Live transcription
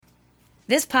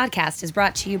This podcast is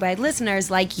brought to you by listeners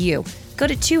like you. Go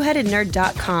to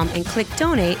twoheadednerd.com and click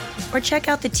donate, or check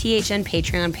out the THN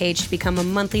Patreon page to become a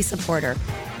monthly supporter.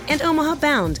 And Omaha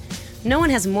Bound. No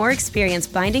one has more experience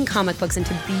binding comic books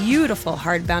into beautiful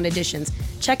hardbound editions.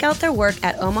 Check out their work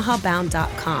at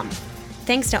omahabound.com.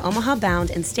 Thanks to Omaha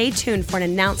Bound, and stay tuned for an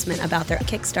announcement about their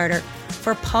Kickstarter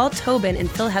for Paul Tobin and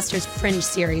Phil Hester's Fringe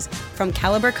series from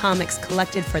Caliber Comics,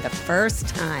 collected for the first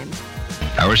time.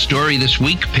 Our story this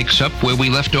week picks up where we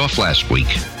left off last week.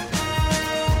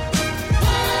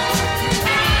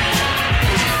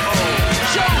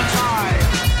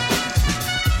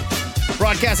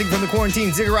 Broadcasting from the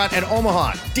quarantine ziggurat at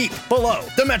Omaha, deep below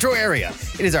the metro area,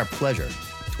 it is our pleasure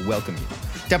to welcome you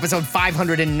to episode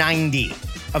 590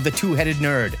 of the Two-Headed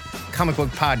Nerd comic book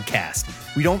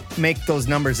podcast. We don't make those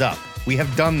numbers up. We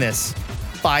have done this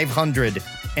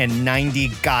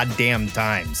 590 goddamn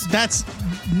times. That's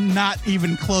not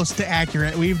even close to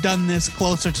accurate. We've done this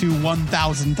closer to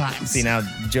 1,000 times. See, now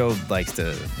Joe likes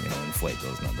to, inflate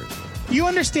those numbers. You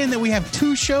understand that we have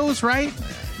two shows, right?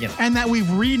 And that we've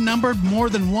renumbered more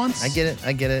than once? I get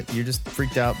it. You're just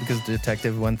freaked out because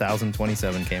Detective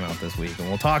 1027 came out this week, and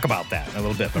we'll talk about that in a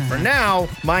little bit. But for now,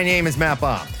 my name is Matt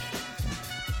Baum.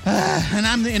 And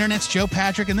I'm the internet's Joe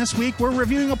Patrick, and this week we're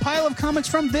reviewing a pile of comics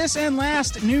from this and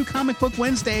last New Comic Book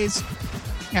Wednesdays.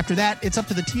 After that, it's up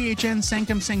to the THN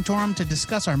Sanctum Sanctorum to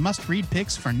discuss our must-read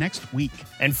picks for next week.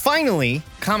 And finally,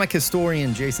 comic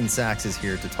historian Jason Sachs is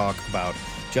here to talk about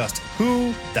just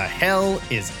who the hell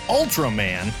is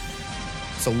Ultraman.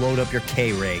 So load up your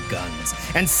K-Ray guns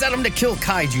and set them to kill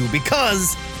kaiju,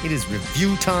 because it is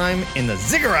review time in the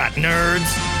Ziggurat,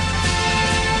 nerds.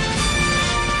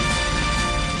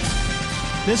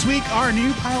 This week, our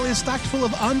new pile is stocked full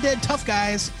of undead tough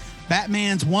guys.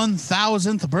 Batman's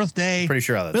 1,000th birthday. Pretty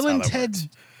sure that's Bill and how that Ted. works.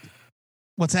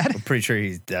 What's that? I'm pretty sure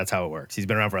that's how it works. He's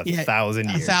been around for 1,000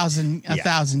 years. A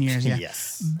thousand years, yeah.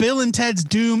 Yes. Bill and Ted's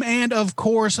Doom, and of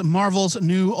course, Marvel's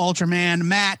new Ultraman.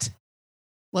 Matt,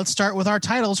 let's start with our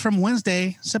titles from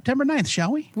Wednesday, September 9th,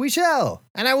 shall we? We shall.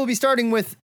 And I will be starting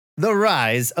with The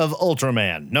Rise of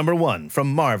Ultraman, number 1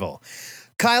 from Marvel.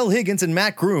 Kyle Higgins and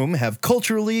Matt Groom have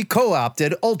culturally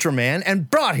co-opted Ultraman and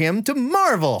brought him to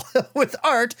Marvel with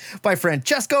art by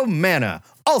Francesco Manna,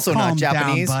 also not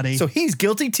Japanese, buddy. So he's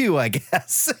guilty too, I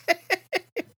guess.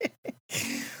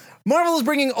 Marvel is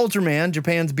bringing Ultraman,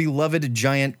 Japan's beloved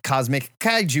giant cosmic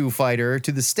kaiju fighter,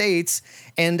 to the States,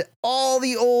 and all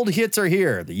the old hits are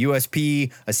here. The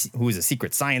USP, who is a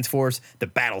secret science force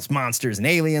that battles monsters and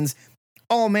aliens,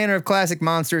 all manner of classic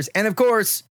monsters, and of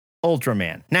course,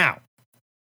 Ultraman. Now,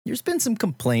 there's been some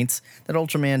complaints that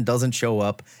Ultraman doesn't show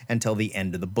up until the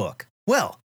end of the book.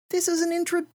 Well, this is an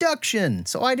introduction,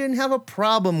 so I didn't have a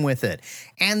problem with it.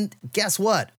 And guess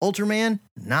what? Ultraman,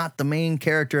 not the main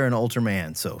character in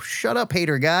Ultraman, so shut up,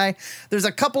 hater guy. There's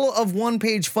a couple of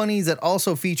one-page funnies that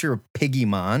also feature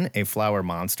Piggymon, a flower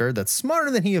monster that's smarter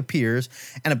than he appears,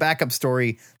 and a backup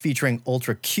story featuring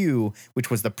Ultra Q, which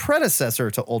was the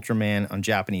predecessor to Ultraman on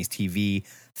Japanese TV.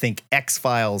 Think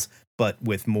X-Files, but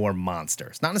with more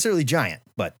monsters. Not necessarily giant,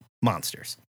 but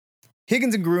monsters.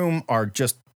 Higgins and Groom are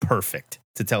just perfect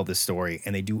to tell this story,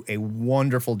 and they do a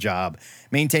wonderful job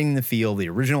maintaining the feel of the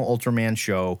original Ultraman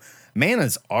show.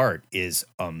 Manna's art is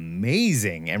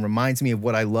amazing and reminds me of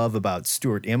what I love about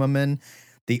Stuart Immonen.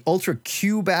 The Ultra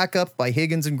Q backup by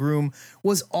Higgins and Groom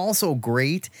was also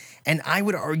great, and I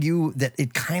would argue that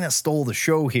it kind of stole the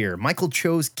show here. Michael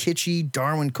Cho's kitschy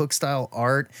Darwin Cook style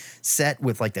art set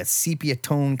with like that sepia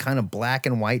tone kind of black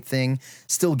and white thing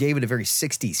still gave it a very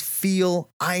 60s feel.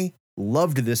 I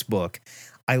loved this book.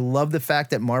 I love the fact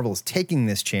that Marvel is taking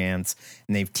this chance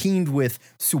and they've teamed with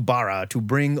Subara to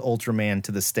bring Ultraman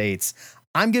to the States.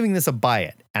 I'm giving this a buy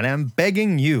it, and I'm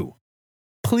begging you,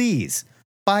 please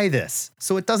buy this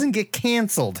so it doesn't get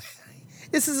canceled.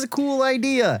 This is a cool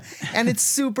idea and it's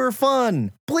super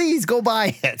fun. Please go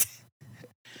buy it.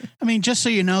 I mean, just so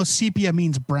you know, sepia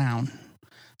means brown.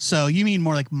 So you mean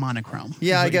more like monochrome.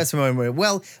 Yeah, I guess.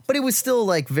 Well, but it was still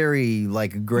like very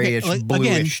like grayish,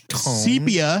 bluish tone.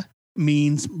 Sepia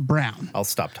means brown. I'll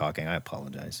stop talking. I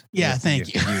apologize. Yeah,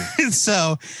 thank you.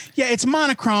 So, yeah, it's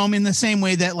monochrome in the same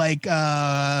way that like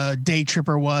Day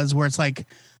Tripper was, where it's like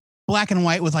black and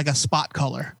white with like a spot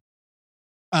color.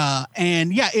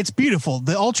 And yeah, it's beautiful.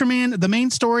 The Ultraman, the main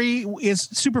story is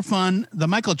super fun. The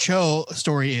Michael Cho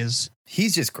story is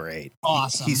he's just great.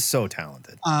 Awesome. He's so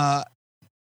talented.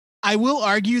 I will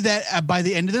argue that by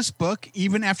the end of this book,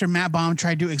 even after Matt Baum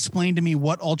tried to explain to me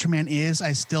what Ultraman is,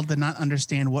 I still did not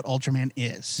understand what Ultraman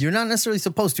is. You're not necessarily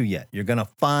supposed to yet. You're going to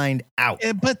find out.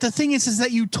 But the thing is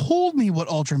that you told me what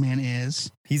Ultraman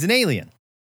is. He's an alien.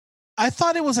 I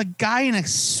thought it was a guy in a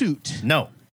suit. No,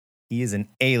 he is an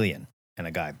alien, and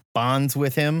a guy bonds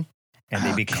with him, and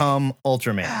they become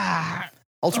Ultraman.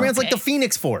 Ultraman's like the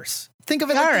Phoenix Force. Think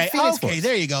of it like the Phoenix Force. Okay,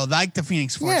 there you go. Like the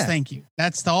Phoenix Force. Yeah. Thank you.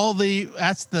 That's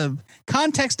the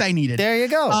context I needed. There you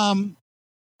go.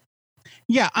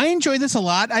 Yeah, I enjoyed this a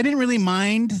lot. I didn't really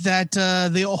mind that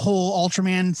the whole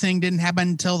Ultraman thing didn't happen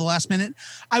until the last minute.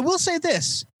 I will say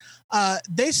this.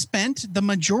 They spent the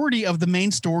majority of the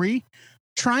main story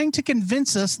trying to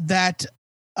convince us that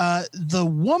the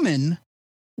woman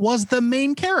was the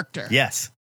main character.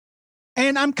 Yes.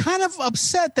 And I'm kind of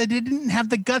upset that they didn't have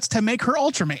the guts to make her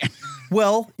Ultraman.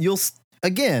 Well,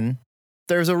 again,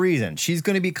 there's a reason. She's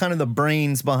going to be kind of the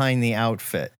brains behind the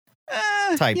outfit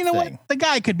type you know thing. what? The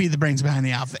guy could be the brains behind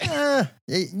the outfit.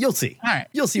 You'll see. All right.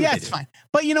 You'll see Yeah, what it's fine.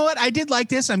 But you know what? I did like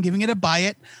this. I'm giving it a buy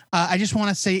it. I just want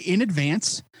to say in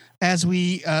advance, as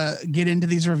we get into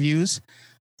these reviews,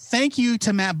 thank you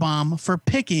to Matt Baum for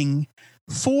picking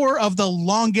 4 of the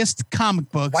longest comic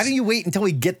books. Why don't you wait until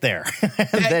we get there?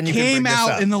 that then you came can bring this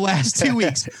out up. in the last 2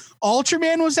 weeks?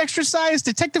 Ultraman was extra size.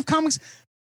 Detective Comics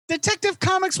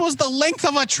was the length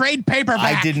of a trade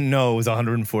paperback. I didn't know it was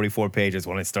 144 pages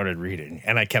when I started reading,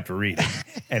 and I kept reading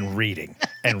and reading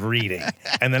and reading,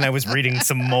 and then I was reading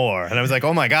some more, and I was like,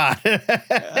 "Oh my god!"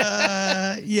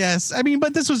 Yes, I mean,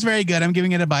 but this was very good. I'm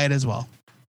giving it a buy it as well.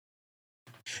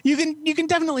 You can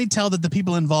definitely tell that the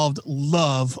people involved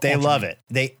love. They Ultraman. love it.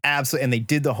 They absolutely, and they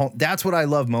did the whole. That's what I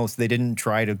love most. They didn't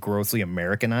try to grossly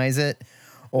Americanize it.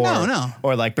 Or, No.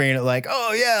 Or like bringing it like,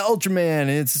 oh yeah, Ultraman. And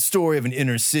it's a story of an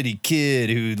inner city kid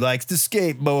who likes to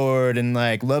skateboard and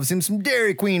like loves him some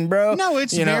Dairy Queen, bro. No,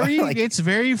 it's it's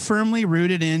very firmly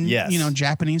rooted in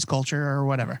Japanese culture or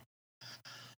whatever.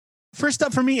 First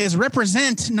up for me is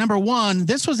Represent #1.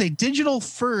 This was a digital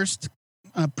first,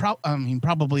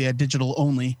 probably a digital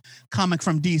only comic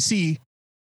from DC.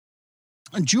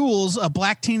 Jules, a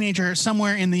black teenager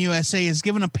somewhere in the USA, is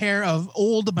given a pair of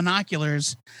old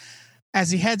binoculars as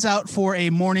he heads out for a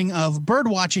morning of bird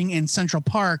watching in Central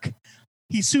Park.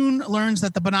 He soon learns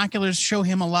that the binoculars show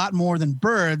him a lot more than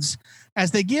birds,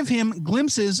 as they give him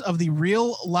glimpses of the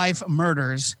real life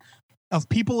murders of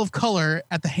people of color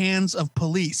at the hands of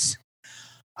police.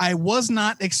 I was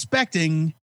not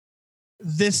expecting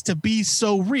this to be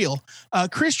so real.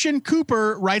 Christian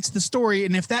Cooper writes the story,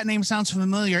 and if that name sounds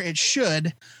familiar, it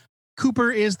should.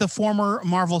 Cooper is the former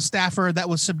Marvel staffer that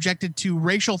was subjected to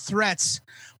racial threats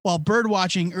while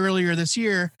birdwatching earlier this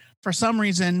year. For some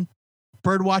reason,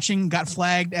 birdwatching got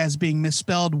flagged as being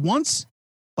misspelled once,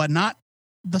 but not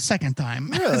the second time.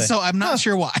 Really? So I'm not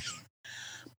sure why.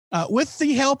 With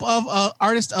the help of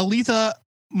artist Aletha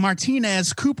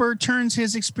Martinez, Cooper turns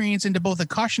his experience into both a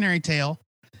cautionary tale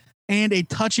and a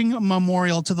touching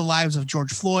memorial to the lives of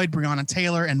George Floyd, Breonna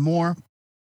Taylor, and more.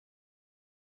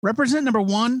 Represent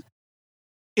 #1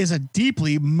 is a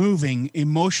deeply moving,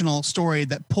 emotional story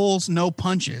that pulls no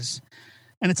punches.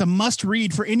 And it's a must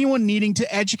read for anyone needing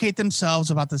to educate themselves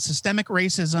about the systemic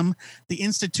racism, the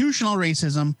institutional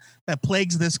racism that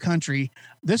plagues this country.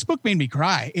 This book made me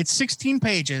cry. It's 16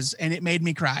 pages and it made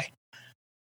me cry.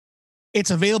 It's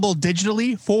available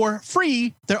digitally for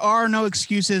free. There are no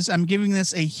excuses. I'm giving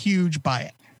this a huge buy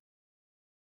it.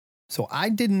 So I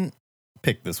didn't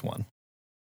pick this one,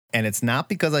 and it's not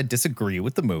because I disagree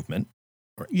with the movement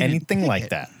or anything like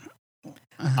that.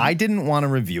 I didn't want to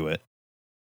review it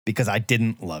because I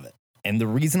didn't love it. And the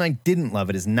reason I didn't love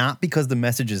it is not because the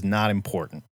message is not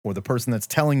important or the person that's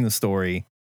telling the story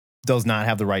does not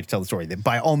have the right to tell the story.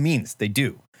 By all means, they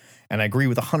do. And I agree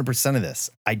with 100% of this.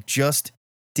 I just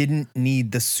didn't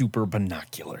need the super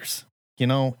binoculars. You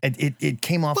know, it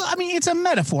came off. Well, I mean, it's a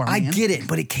metaphor, man. I get it,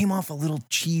 but it came off a little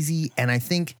cheesy. And I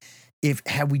think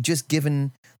had we just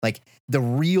given like the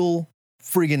real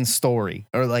friggin' story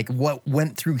or like what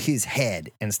went through his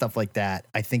head and stuff like that,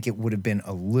 I think it would have been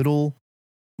a little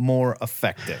more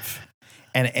effective.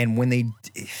 And when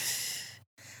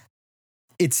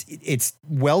it's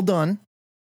well done,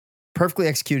 perfectly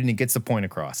executed, and it gets the point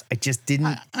across. I just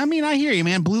didn't. I mean, I hear you,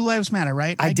 man. Blue lives matter,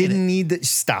 right? I didn't need that.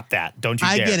 Stop that. Don't you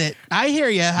dare. I get it. I hear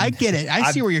you. I get it.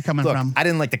 I see where you're coming from. I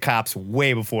didn't like the cops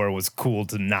way before it was cool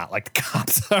to not like the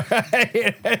cops. All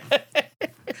right.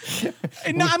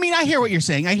 No, I mean, I hear what you're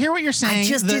saying. I I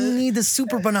just didn't need the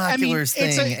super binoculars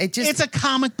thing. It's a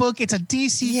comic book. It's a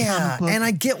DC comic book. And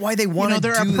I get why they want to do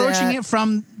that.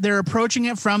 They're approaching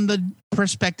it from the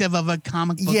perspective of a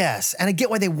comic book. Yes, and I get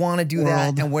why they want to do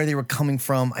that and where they were coming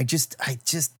from. It just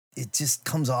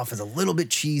comes off as a little bit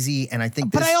cheesy, and I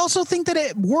think. But I also think that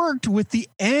it worked with the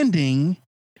ending.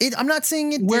 I'm not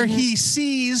saying it where didn't. he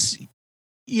sees,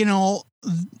 you know,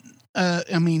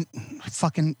 I mean,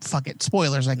 fuck it.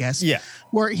 Spoilers, I guess. Yeah.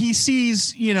 Where he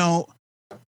sees, you know,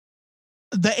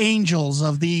 the angels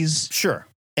of these Sure.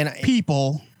 And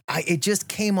people. it just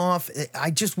came off.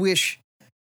 I just wish,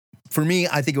 for me,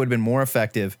 I think it would have been more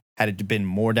effective had it been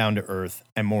more down to earth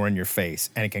and more in your face.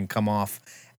 And it can come off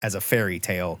as a fairy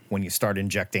tale when you start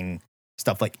injecting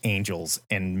stuff like angels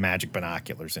and magic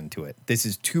binoculars into it. This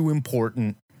is too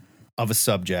important of a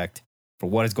subject for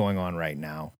what is going on right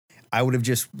now. I would have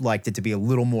just liked it to be a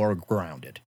little more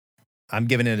grounded. I'm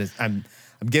giving it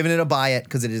a buy it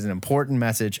because it is an important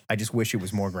message. I just wish it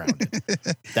was more grounded.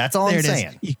 That's all I'm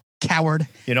saying. You coward.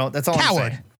 You know, that's all I'm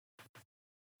saying.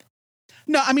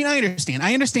 No, I mean, I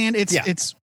understand.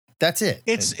 It's that's it.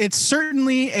 It's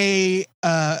certainly a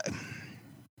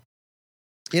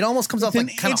it almost comes off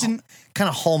like kind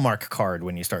of Hallmark card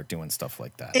when you start doing stuff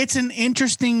like that. It's an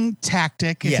interesting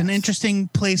tactic. It's an interesting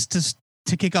place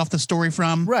to kick off the story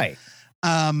from. Right.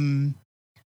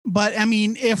 But I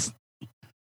mean,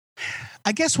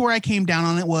 I guess where I came down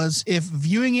on it was if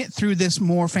viewing it through this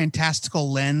more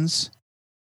fantastical lens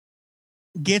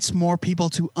gets more people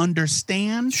to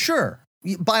understand. Sure.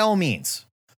 By all means.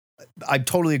 I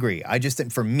totally agree. I just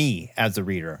think for me as a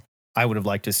reader, I would have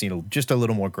liked to see it just a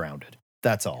little more grounded.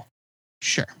 That's all.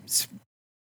 Sure.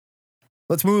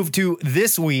 Let's move to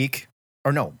this week.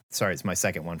 Or no, sorry, it's my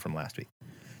second one from last week.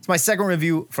 It's my second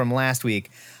review from last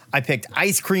week. I picked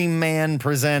Ice Cream Man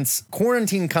Presents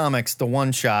Quarantine Comics, the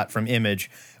one-shot from Image,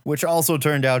 which also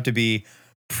turned out to be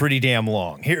pretty damn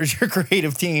long. Here's your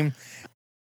creative team.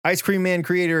 Ice Cream Man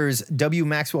creators W.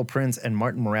 Maxwell Prince and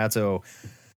Martin Morazzo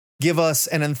give us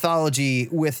an anthology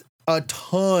with a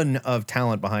ton of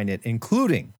talent behind it,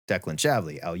 including Declan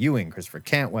Shavley, Al Ewing, Christopher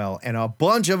Cantwell, and a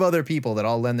bunch of other people that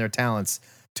all lend their talents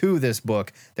to this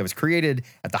book that was created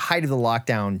at the height of the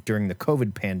lockdown during the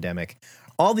COVID pandemic.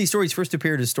 All these stories first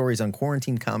appeared as stories on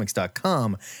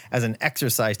QuarantineComics.com as an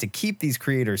exercise to keep these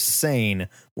creators sane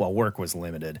while work was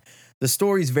limited. The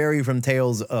stories vary from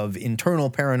tales of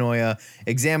internal paranoia,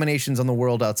 examinations on the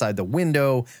world outside the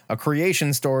window, a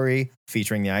creation story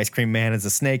featuring the Ice Cream Man as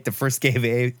a snake that first gave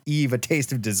Eve a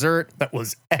taste of dessert that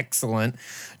was excellent,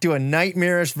 to a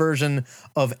nightmarish version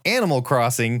of Animal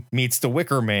Crossing meets The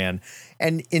Wicker Man.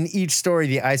 And in each story,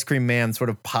 the Ice Cream Man sort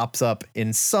of pops up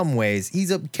in some ways. He's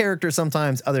a character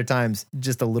sometimes, other times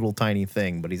just a little tiny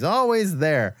thing, but he's always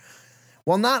there.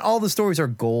 While not all the stories are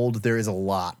gold, there is a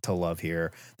lot to love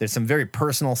here. There's some very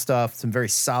personal stuff, some very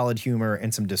solid humor,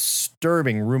 and some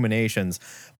disturbing ruminations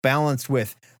balanced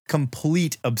with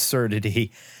complete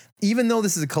absurdity. Even though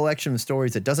this is a collection of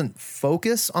stories that doesn't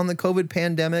focus on the COVID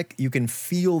pandemic, you can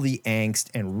feel the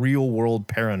angst and real-world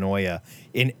paranoia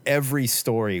in every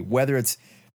story, whether it's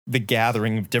the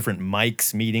gathering of different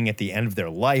mics meeting at the end of their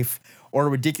life, or a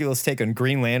ridiculous take on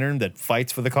Green Lantern that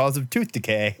fights for the cause of tooth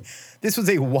decay. This was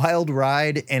a wild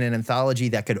ride and an anthology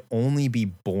that could only be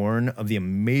born of the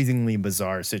amazingly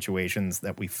bizarre situations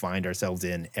that we find ourselves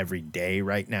in every day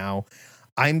right now.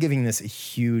 I'm giving this a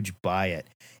huge buy it.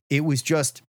 It was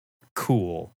just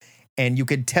cool. And you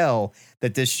could tell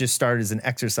that this just started as an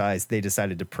exercise they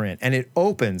decided to print. And it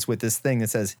opens with this thing that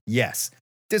says, yes,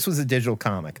 this was a digital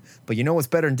comic. But you know what's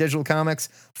better than digital comics?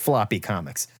 Floppy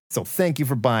comics. So thank you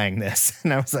for buying this.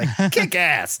 And I was like, kick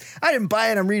ass. I didn't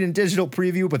buy it. I'm reading digital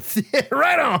preview, but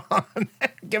right on.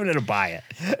 Giving it a buy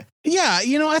it. Yeah,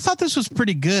 I thought this was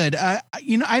pretty good. I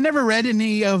never read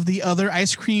any of the other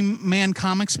Ice Cream Man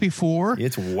comics before.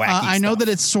 It's wacky I know stuff. that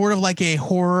it's sort of like a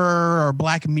horror or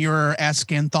Black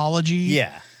Mirror-esque anthology.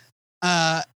 Yeah.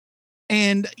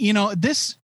 And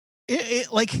this, it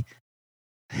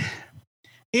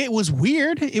was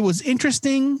weird. It was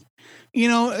interesting.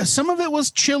 Some of it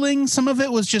was chilling. Some of it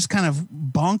was just kind of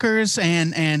bonkers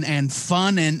and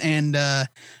fun and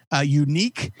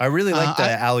unique. I really like the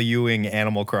Al Ewing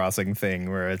Animal Crossing thing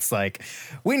where it's like,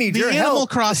 we need your help. The Animal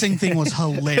Crossing thing was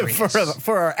hilarious.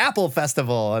 for our Apple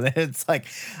Festival. And it's like,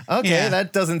 okay,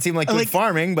 that doesn't seem like good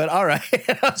farming, but all right.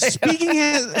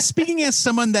 Speaking as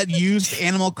someone that used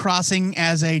Animal Crossing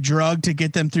as a drug to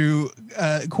get them through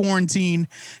quarantine,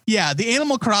 the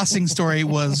Animal Crossing story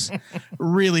was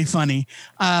really funny.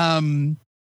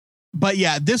 But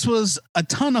this was a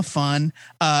ton of fun.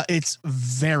 It's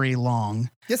very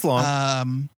long. It's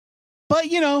long. But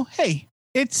hey,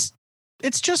 it's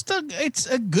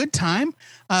a good time.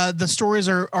 The stories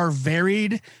are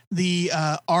varied. The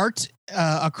art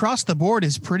across the board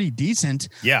is pretty decent.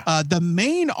 Yeah. The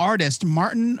main artist,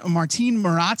 Martin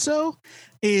Morazzo,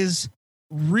 is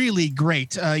really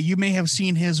great. You may have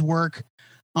seen his work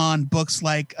on books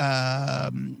like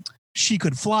She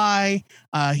Could Fly.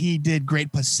 He did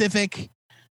Great Pacific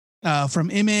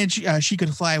from Image. She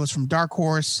Could Fly was from Dark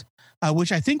Horse.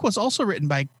 which I think was also written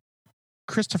by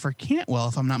Christopher Cantwell,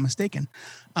 if I'm not mistaken.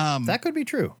 That could be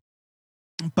true.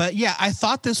 But yeah, I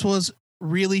thought this was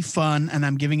really fun, and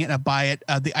I'm giving it a buy it.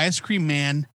 The Ice Cream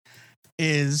Man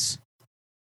is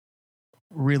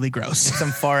really gross.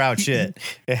 Some far out shit.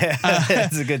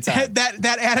 It's a good time.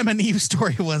 That Adam and Eve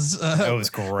story was It was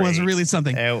great. Was really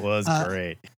something. It was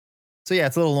great. So yeah,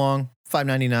 it's a little long,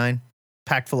 $5.99,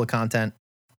 packed full of content.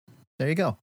 There you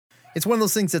go. It's one of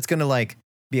those things that's going to like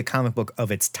be a comic book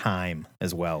of its time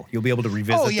as well. You'll be able to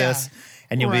revisit this,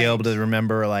 and you'll be able to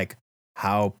remember like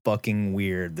how fucking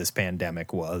weird this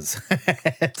pandemic was.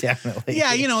 Definitely.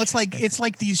 Yeah, you know, it's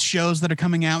like these shows that are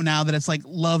coming out now that it's like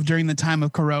love during the time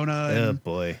of Corona. And oh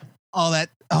boy. All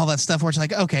that stuff where it's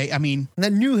like, okay, I mean, and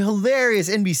that new hilarious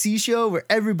NBC show where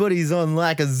everybody's on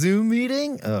like a Zoom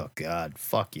meeting. Oh God,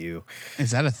 fuck you.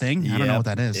 Is that a thing? I don't know what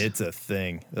that is. It's a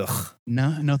thing. Ugh.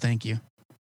 No, thank you.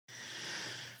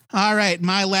 All right,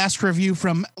 my last review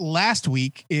from last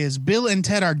week is Bill and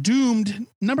Ted Are Doomed,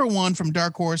 #1 from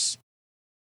Dark Horse.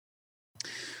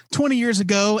 20 years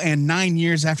ago and 9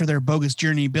 years after their bogus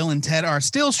journey, Bill and Ted are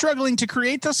still struggling to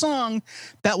create the song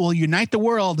that will unite the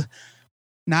world.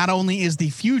 Not only is the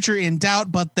future in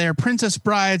doubt, but their princess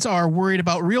brides are worried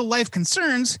about real life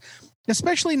concerns,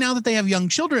 especially now that they have young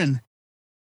children.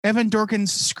 Evan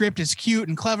Dorkin's script is cute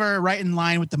and clever, right in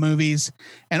line with the movies,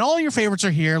 and all your favorites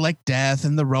are here, like Death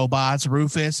and the Robots,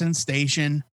 Rufus and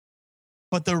Station.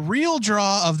 But the real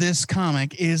draw of this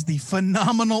comic is the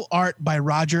phenomenal art by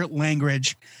Roger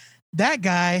Langridge. That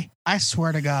guy, I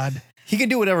swear to God, he can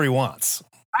do whatever he wants.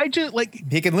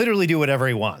 He can literally do whatever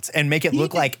he wants and make it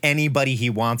look like anybody he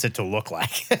wants it to look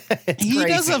like. He crazy.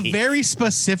 Does a very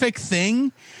specific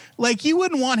thing. Like, you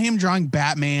wouldn't want him drawing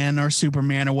Batman or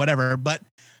Superman or whatever, but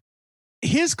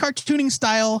his cartooning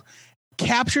style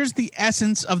captures the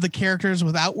essence of the characters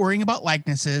without worrying about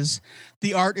likenesses.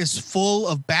 The art is full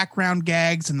of background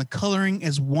gags and the coloring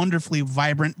is wonderfully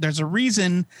vibrant. There's a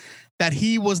reason that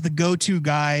he was the go-to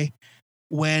guy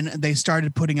when they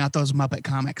started putting out those Muppet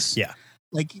comics. Yeah.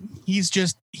 Like, he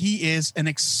is an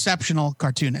exceptional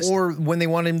cartoonist. Or when they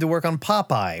wanted him to work on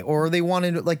Popeye, or they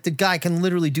wanted, like, the guy can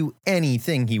literally do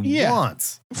anything he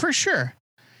wants. For sure.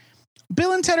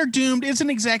 Bill and Ted Are Doomed isn't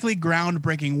exactly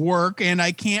groundbreaking work, and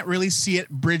I can't really see it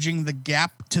bridging the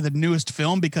gap to the newest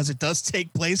film because it does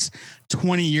take place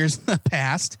 20 years in the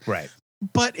past. Right.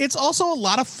 But it's also a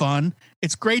lot of fun.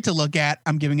 It's great to look at.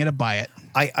 I'm giving it a buy it.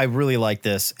 I really like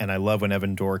this, and I love when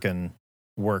Evan Dorkin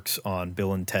works on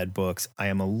Bill and Ted books. I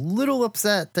am a little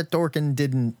upset that Dorkin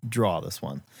didn't draw this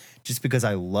one, just because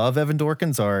I love Evan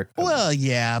Dorkin's art. Well,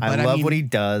 yeah, but I love what he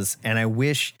does, and I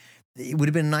wish it would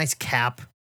have been a nice cap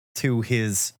to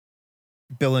his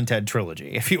Bill and Ted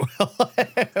trilogy, if you will.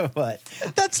 But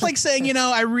that's like saying, you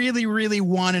know, I really, really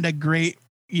wanted a great,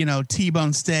 you know,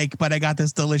 T-bone steak, but I got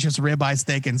this delicious ribeye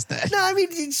steak instead. No, I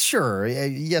mean, sure.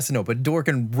 Yes and no, but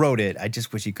Dorkin wrote it. I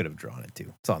just wish he could have drawn it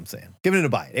too. That's all I'm saying. Giving it a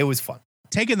bite. It was fun.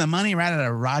 Taking the money right out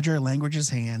of Roger Langridge's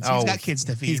hands. He's got kids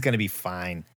to feed. He's going to be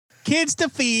fine. Kids to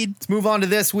feed. Let's move on to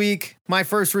this week. My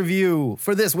first review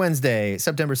for this Wednesday,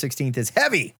 September 16th, is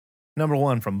Heavy,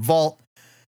 #1 from Vault.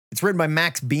 It's written by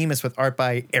Max Bemis with art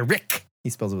by Eric. He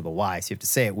spells it with a Y, so you have to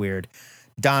say it weird.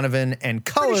 Donovan, and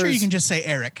colors. Pretty sure you can just say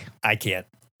Eric. I can't.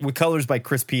 With colors by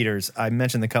Chris Peters. I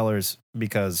mentioned the colors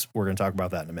because we're going to talk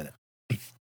about that in a minute.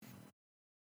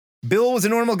 Bill was a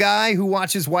normal guy who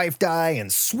watched his wife die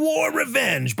and swore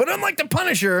revenge, but unlike the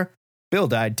Punisher, Bill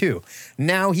died too.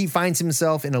 Now he finds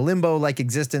himself in a limbo-like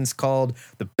existence called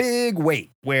the Big Wait,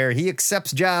 where he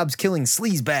accepts jobs killing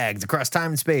sleazebags across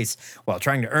time and space while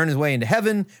trying to earn his way into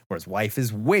heaven, where his wife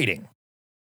is waiting.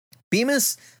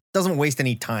 Bemis doesn't waste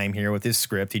any time here with his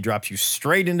script. He drops you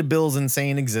straight into Bill's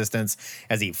insane existence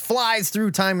as he flies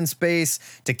through time and space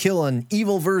to kill an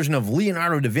evil version of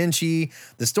Leonardo da Vinci.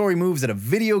 The story moves at a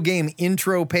video game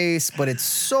intro pace, but it's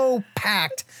so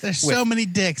packed. There's so many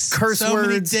dicks. Curse words,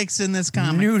 many dicks in this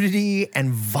comic. Nudity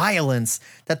and violence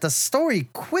that the story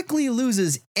quickly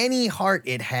loses any heart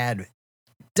it had.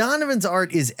 Donovan's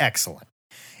art is excellent,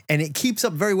 and it keeps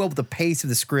up very well with the pace of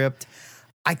the script.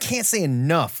 I can't say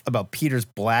enough about Peter's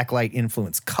blacklight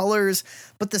influenced colors,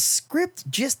 but the script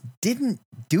just didn't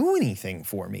do anything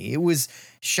for me. It was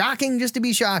shocking just to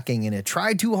be shocking, and it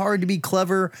tried too hard to be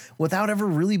clever without ever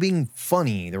really being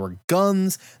funny. There were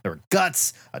guns, there were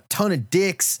guts, a ton of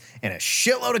dicks, and a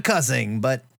shitload of cussing,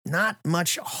 but not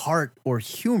much heart or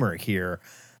humor here.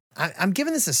 I'm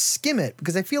giving this a skim it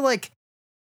because I feel like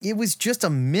it was just a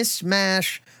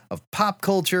mishmash of pop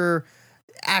culture,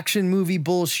 action movie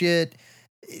bullshit,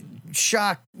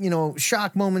 shock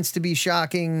moments to be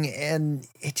shocking, and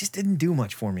it just didn't do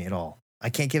much for me at all. I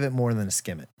can't give it more than a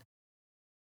skim it.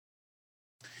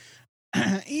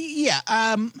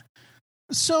 Yeah.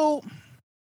 So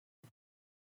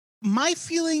my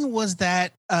feeling was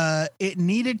that it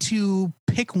needed to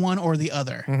pick one or the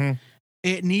other. Mhm.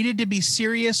 It needed to be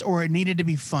serious or it needed to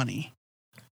be funny.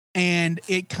 And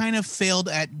it kind of failed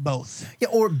at both. Yeah,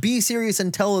 or be serious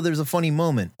until there's a funny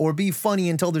moment, or be funny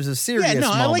until there's a serious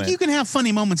moment. Like you can have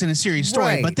funny moments in a serious story,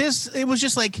 Right. but it was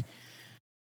just like,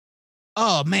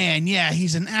 oh man, yeah,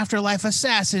 he's an afterlife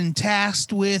assassin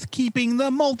tasked with keeping the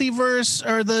multiverse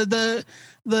or the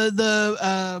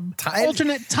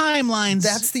alternate timelines.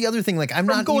 That's the other thing. Like, I'm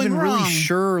not going even really wrong.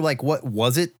 sure. Like, what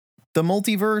was it? The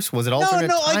multiverse? Was it alternate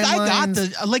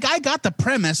timelines? I got the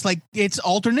premise. Like, it's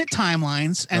alternate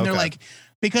timelines, and they're Okay. like,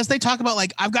 because they talk about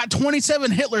like, I've got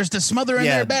 27 Hitlers to smother in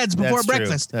their beds before that's true.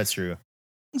 breakfast. That's true.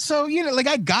 So, like,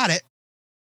 I got it,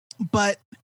 but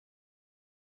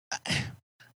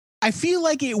I feel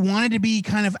like it wanted to be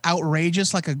kind of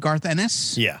outrageous, like a Garth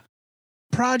Ennis Yeah.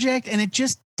 project, and it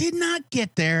just did not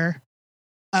get there.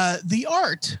 The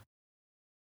art,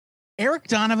 Eric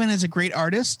Donovan is a great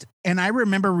artist, and I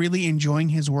remember really enjoying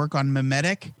his work on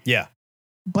Memetic, Yeah.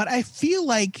 but I feel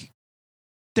like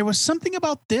there was something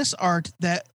about this art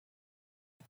that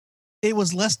it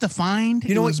was less defined.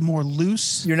 You know it what? was more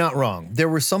loose. You're not wrong. There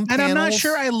were some And panels. I'm not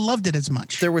sure I loved it as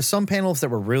much. There were some panels that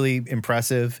were really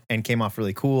impressive and came off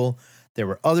really cool. There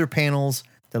were other panels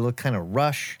that looked kind of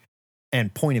rush,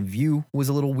 and point of view was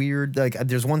a little weird. Like,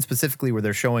 there's one specifically where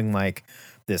they're showing like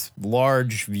this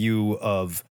large view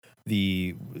of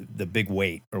the big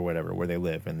weight or whatever where they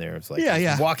live, and there's like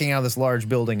walking out of this large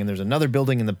building, and there's another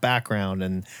building in the background,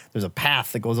 and there's a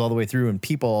path that goes all the way through and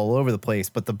people all over the place,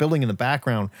 but the building in the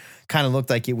background kind of looked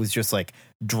like it was just like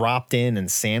dropped in and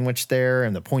sandwiched there,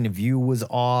 and the point of view was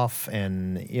off,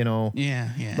 and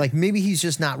like maybe he's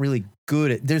just not really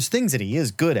good at, there's things that he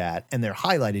is good at and they're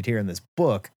highlighted here in this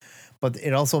book, but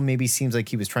it also maybe seems like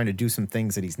he was trying to do some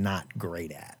things that he's not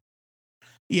great at.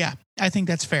 Yeah, I think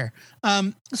that's fair.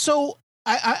 So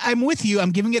I'm with you.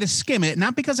 I'm giving it a skim it,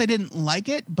 not because I didn't like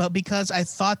it, but because I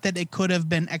thought that it could have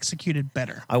been executed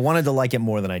better. I wanted to like it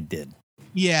more than I did.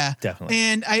 Yeah, Definitely.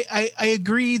 And I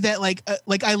agree that like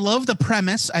I love the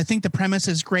premise. I think the premise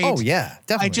is great. Oh yeah,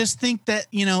 definitely. I just think that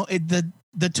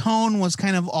the tone was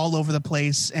kind of all over the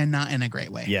place and not in a great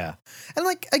way. Yeah, and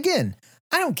like again,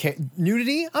 I don't care.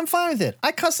 Nudity, I'm fine with it.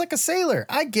 I cuss like a sailor.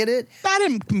 I get it. I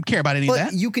didn't care about any of But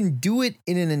that. you can do it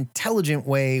in an intelligent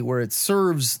way where it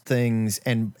serves things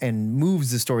and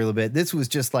moves the story a little bit. This was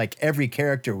just like every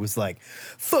character was like,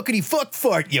 fuckity fuck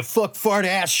fart, you fuck fart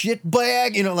ass shit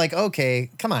bag. Like, okay,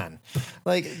 come on.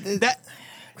 Like that.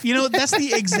 That's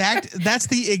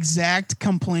the exact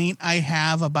complaint I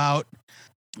have about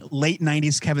late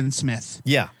 90s Kevin Smith.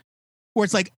 Yeah. Where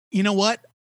it's like, you know what?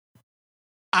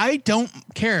 I don't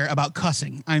care about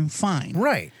cussing. I'm fine.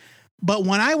 Right. But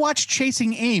when I watch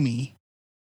Chasing Amy,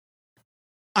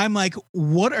 I'm like,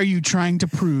 what are you trying to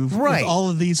prove with all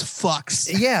of these fucks?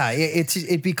 Yeah.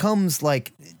 It becomes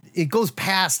like, it goes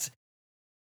past.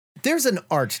 There's an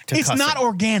art to It's cussing. not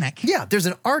organic. Yeah, there's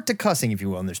an art to cussing, if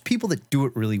you will, and there's people that do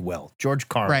it really well. George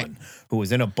Carlin, who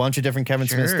was in a bunch of different Kevin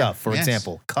Smith stuff, for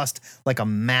example, cussed like a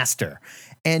master.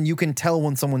 And you can tell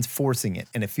when someone's forcing it,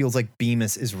 and it feels like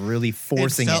Bemis is really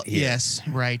forcing it here. Yes,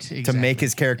 right. Exactly. To make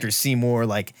his character seem more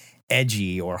like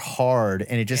edgy or hard,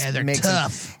 and it just they're makes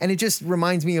tough. And it just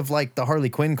reminds me of like the Harley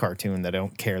Quinn cartoon that I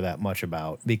don't care that much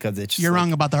about, because it's just You're like,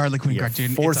 wrong about the Harley Quinn you're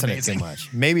cartoon. forcing It's it too amazing.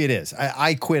 much. Maybe it is.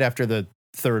 I quit after the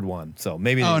third one, so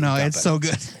maybe. Oh no, got it's better. so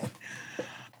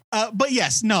good. But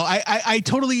yes, no, I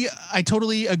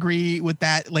totally agree with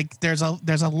that. Like, there's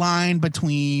a line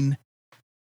between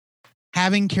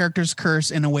having characters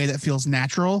curse in a way that feels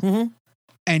natural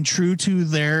and true to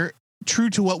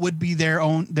what would be their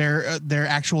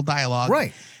actual dialogue,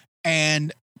 Right.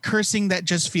 and cursing that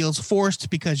just feels forced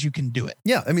because you can do it.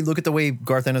 Yeah, I mean, look at the way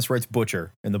Garth Ennis writes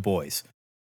Butcher in The Boys.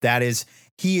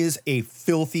 He is a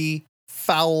filthy,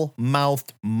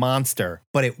 foul-mouthed monster,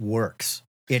 but it works.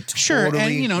 It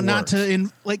totally and not works.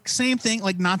 to same thing,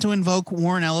 like not to invoke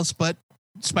Warren Ellis, but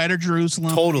Spider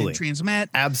Jerusalem, Totally. and Transmet.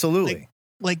 Absolutely.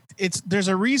 Like there's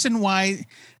a reason why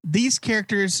these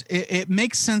characters, it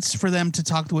makes sense for them to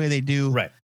talk the way they do.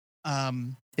 Right.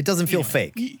 It doesn't feel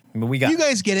fake. I mean, You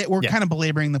guys get it. We're Yeah. kind of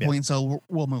belaboring the point, so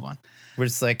we'll move on. We're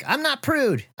just like, I'm not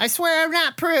prude. I swear I'm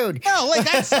not prude. No,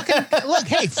 like I fucking look.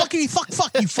 Hey, fuckity fuck,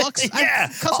 you fucks. Yeah.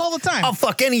 I cuss all the time. I'll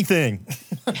fuck anything.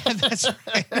 That's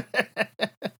right.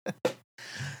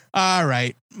 All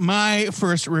right. My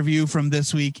first review from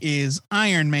this week is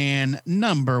Iron Man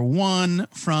 #1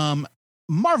 from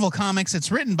Marvel Comics.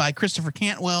 It's written by Christopher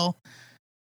Cantwell.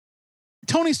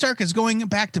 Tony Stark is going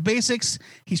back to basics.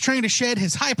 He's trying to shed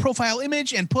his high-profile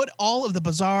image and put all of the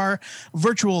bizarre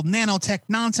virtual nanotech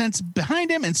nonsense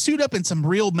behind him and suit up in some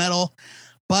real metal.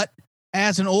 But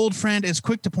as an old friend is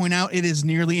quick to point out, it is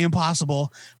nearly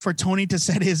impossible for Tony to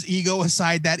set his ego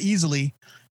aside that easily.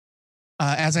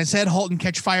 As I said, Halt and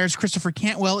Catch Fire's Christopher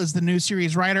Cantwell is the new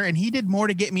series writer, and he did more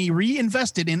to get me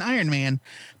reinvested in Iron Man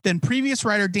than previous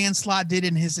writer Dan Slott did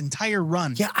in his entire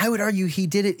run. Yeah, I would argue he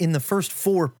did it in the first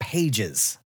 4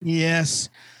 pages. Yes.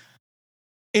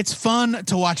 It's fun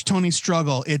to watch Tony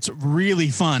struggle. It's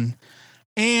really fun.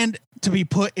 And to be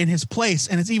put in his place.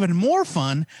 And it's even more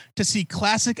fun to see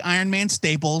classic Iron Man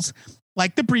staples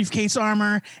like the briefcase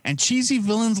armor and cheesy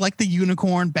villains like the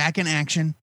unicorn back in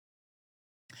action.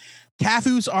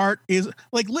 Cafu's art is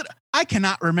like, I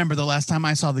cannot remember the last time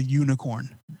I saw the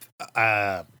unicorn.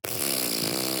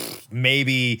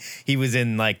 Maybe he was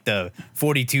in like the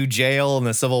 42 jail in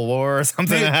the Civil War or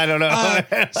something. I don't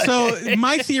know. So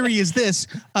my theory is this.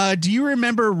 Do you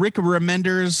remember Rick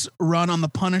Remender's run on The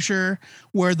Punisher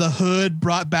where the Hood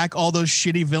brought back all those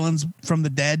shitty villains from the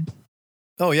dead?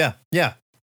 Oh, yeah. Yeah.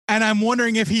 And I'm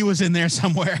wondering if he was in there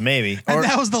somewhere. Maybe. And or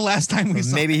that was the last time we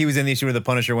saw maybe him. he was in the issue where the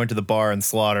Punisher went to the bar and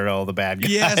slaughtered all the bad guys.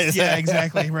 Yes, yeah,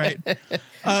 exactly, right.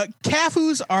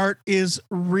 Cafu's art is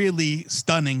really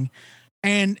stunning.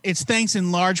 And it's thanks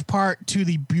in large part to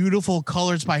the beautiful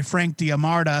colors by Frank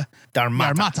D'Armata.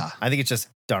 Darmata. I think it's just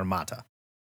Darmata.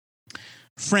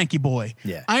 Frankie boy.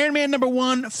 Yeah. Iron Man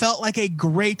 #1 felt like a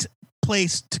great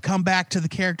place to come back to the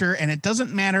character. And it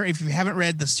doesn't matter if you haven't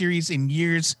read the series in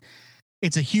years.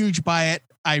 It's a huge buy it.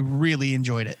 I really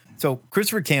enjoyed it. So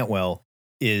Christopher Cantwell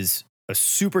is a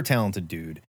super talented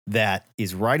dude that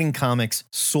is writing comics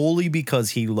solely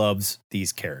because he loves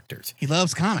these characters. He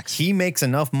loves comics. He makes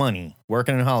enough money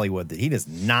working in Hollywood that he does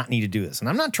not need to do this. And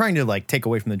I'm not trying to like take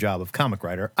away from the job of comic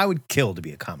writer. I would kill to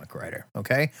be a comic writer.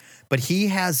 Okay. But he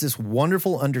has this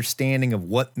wonderful understanding of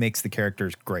what makes the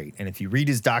characters great. And if you read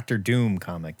his Dr. Doom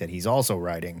comic that he's also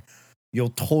writing, you'll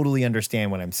totally understand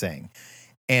what I'm saying.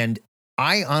 And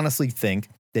I honestly think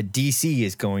that DC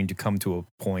is going to come to a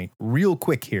point real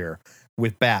quick here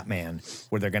with Batman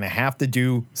where they're going to have to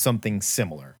do something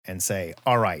similar and say,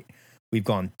 all right, we've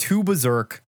gone too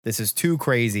berserk. This is too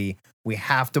crazy. We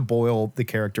have to boil the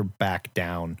character back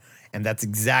down. And that's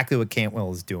exactly what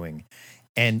Cantwell is doing.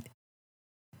 And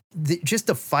just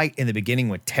the fight in the beginning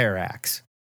with Terrax,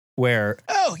 where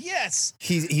oh yes,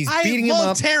 he's beating him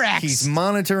up. Terrax. He's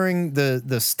monitoring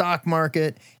the stock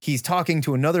market. He's talking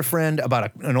to another friend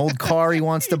about an old car he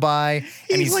wants to buy.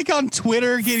 And he's like on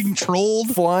Twitter getting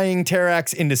trolled, flying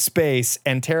Terrax into space.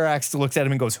 And Terrax looks at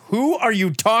him and goes, "Who are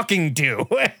you talking to?"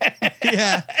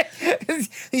 Yeah,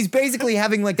 he's basically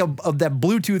having like that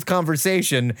Bluetooth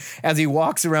conversation as he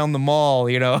walks around the mall,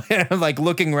 you know, like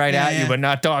looking right at you but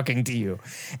not talking to you.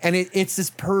 And it's this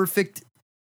perfect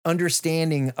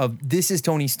understanding of this is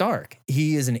Tony Stark.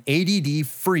 He is an ADD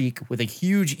freak with a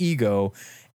huge ego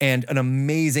and an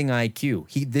amazing IQ.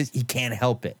 He can't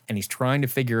help it, and he's trying to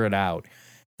figure it out.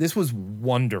 This was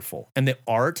wonderful, and the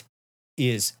art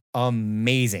is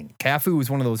amazing. Cafu is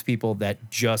one of those people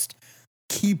that just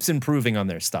keeps improving on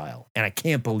their style, and I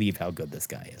can't believe how good this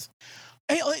guy is.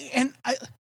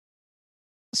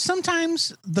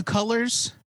 Sometimes the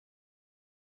colors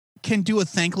can do a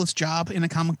thankless job in a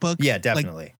comic book. Yeah,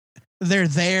 definitely. Like, they're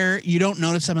there. You don't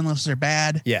notice them unless they're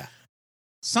bad. Yeah.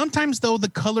 Sometimes, though,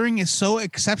 the coloring is so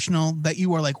exceptional that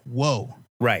you are like, whoa.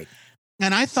 Right.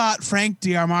 And I thought Frank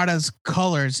D'Armata's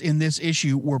colors in this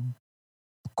issue were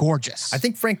gorgeous. I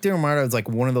think Frank D'Armata is like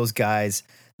one of those guys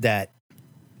that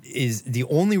is the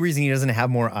only reason he doesn't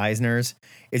have more Eisners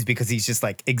is because he's just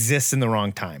like exists in the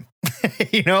wrong time.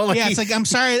 You know, like it's like I'm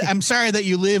sorry that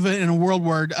you live in a world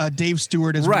where Dave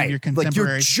Stewart is one of your contemporaries.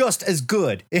 Like you're just as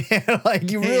good, like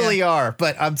you really are.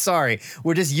 But I'm sorry,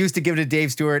 we're just used to giving it to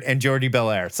Dave Stewart and Jordi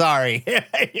Belair. Sorry,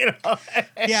 you know.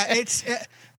 Yeah, it's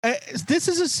this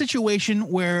is a situation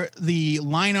where the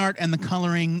line art and the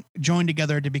coloring join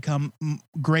together to become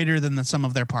greater than the sum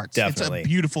of their parts. Definitely. It's a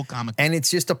beautiful comic, and it's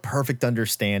just a perfect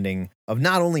understanding of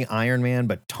not only Iron Man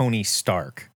but Tony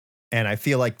Stark. And I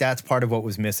feel like that's part of what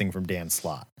was missing from Dan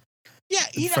Slott. Yeah,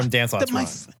 from Dan Slott's run.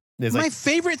 My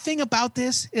favorite thing about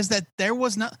this is that there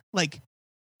was not like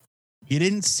you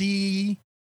didn't see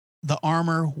the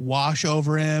armor wash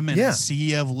over him in a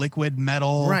sea of liquid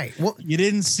metal. Right. Well, you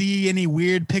didn't see any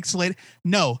weird pixelated.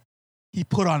 No, he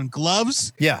put on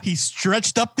gloves. Yeah. He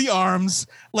stretched up the arms.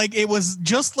 Like it was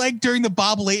just like during the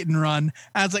Bob Layton run.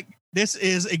 I was like, this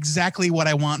is exactly what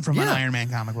I want from an Iron Man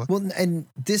comic book. Well, and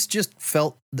this just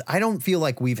felt, I don't feel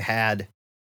like we've had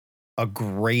a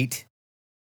great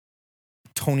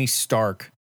Tony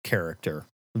Stark character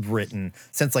written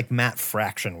since like Matt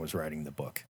Fraction was writing the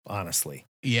book, honestly.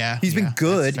 Yeah. He's been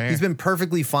good. that's fair. He's been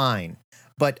perfectly fine.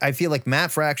 But I feel like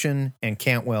Matt Fraction and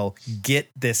Cantwell get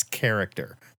this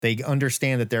character. They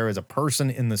understand that there is a person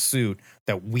in the suit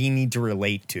that we need to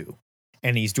relate to.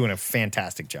 And he's doing a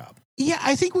fantastic job. Yeah,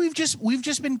 I think we've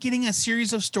just been getting a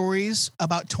series of stories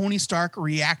about Tony Stark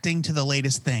reacting to the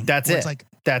latest thing. That's where it. It's like,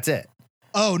 That's it.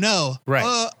 oh no, Right.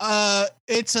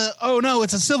 it's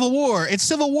a civil war. It's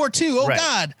Civil War 2. Oh Right.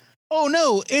 God. Oh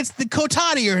no, it's the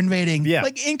Kotati are invading. Yeah.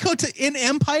 Like in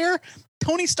Empire,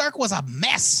 Tony Stark was a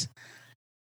mess.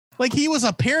 Like he was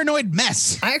a paranoid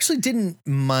mess. I actually didn't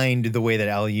mind the way that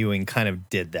Al Ewing kind of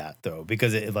did that, though,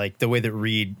 because it, like the way that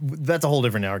Reed, that's a whole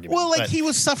different argument. Well, like but, he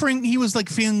was suffering. He was like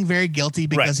feeling very guilty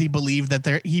because he believed that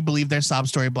their sob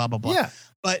story, blah blah blah. yeah,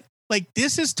 But like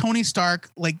this is Tony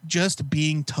Stark, like just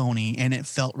being Tony, and it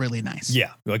felt really nice.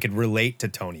 yeah, I could relate to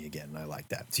Tony again. And I like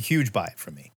that. It's a huge buy it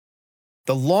for me.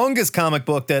 The longest comic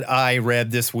book that I read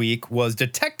this week was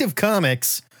Detective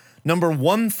Comics number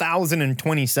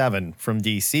 1027 from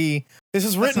DC. This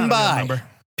is written not a real by number.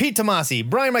 Pete Tomasi,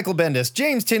 Brian Michael Bendis,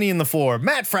 James Tynion IV,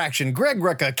 Matt Fraction, Greg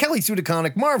Rucka, Kelly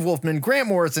Sudaconic, Marv Wolfman, Grant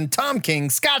Morrison, Tom King,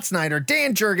 Scott Snyder,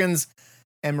 Dan Jurgens,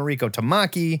 and Mariko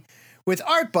Tamaki, with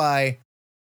art by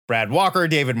Brad Walker,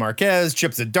 David Marquez,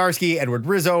 Chip Zdarsky, Edward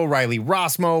Rizzo, Riley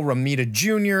Rossmo, Ramita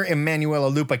Jr.,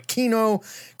 Emanuela Lupacchino,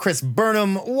 Chris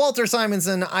Burnham, Walter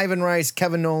Simonson, Ivan Rice,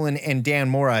 Kevin Nolan, and Dan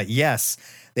Mora. Yes,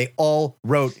 they all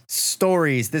wrote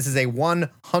stories. This is a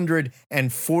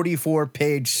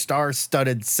 144-page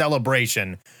star-studded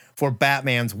celebration for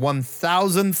Batman's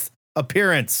 1000th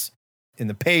appearance in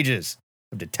the pages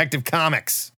of Detective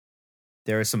Comics.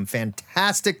 There are some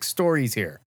fantastic stories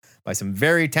here by some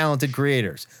very talented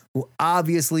creators who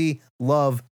obviously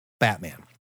love Batman.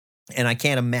 And I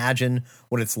can't imagine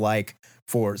what it's like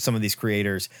for some of these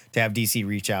creators to have DC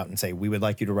reach out and say, we would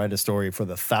like you to write a story for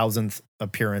the 1000th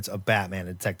appearance of Batman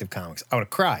in Detective Comics. I would have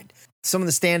cried. Some of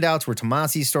the standouts were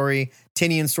Tomasi's story.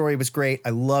 Tynion's story was great.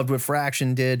 I loved what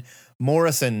Fraction did.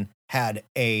 Morrison had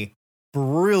a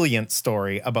brilliant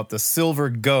story about the Silver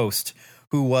Ghost,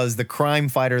 who was the crime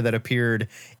fighter that appeared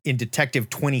in Detective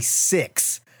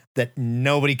 26 that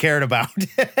nobody cared about.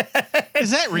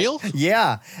 Is that real?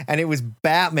 Yeah. And it was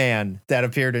Batman that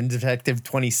appeared in Detective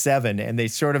 27. And they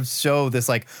sort of show this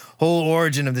like whole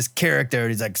origin of this character.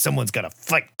 He's like, someone's got to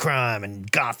fight crime and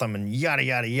Gotham and yada,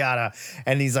 yada, yada.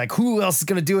 And he's like, who else is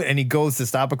going to do it? And he goes to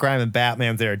stop a crime and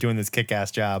Batman's there doing this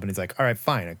kick-ass job. And he's like, all right,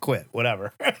 fine, I quit,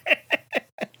 whatever.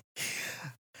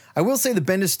 I will say the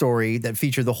Bendis story that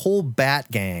featured the whole Bat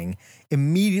Gang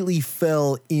immediately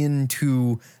fell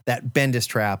into that Bendis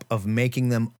trap of making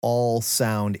them all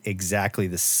sound exactly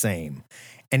the same.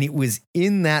 And it was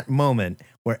in that moment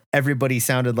where everybody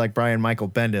sounded like Brian Michael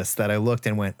Bendis that I looked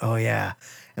and went, oh yeah,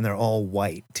 and they're all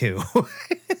white too.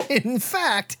 In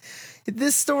fact,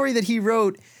 this story that he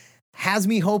wrote has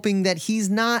me hoping that he's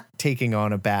not taking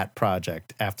on a Bat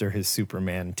project after his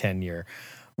Superman tenure.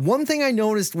 One thing I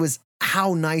noticed was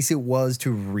how nice it was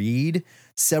to read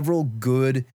several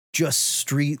good, just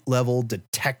street level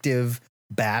detective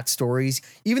Bat stories.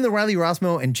 Even the Riley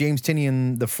Rossmo and James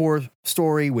Tynion, the fourth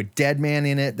story with Deadman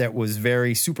in it that was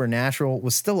very supernatural,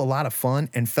 was still a lot of fun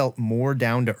and felt more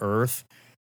down to earth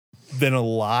than a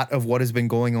lot of what has been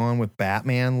going on with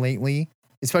Batman lately,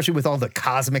 especially with all the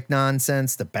cosmic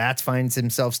nonsense that Bats finds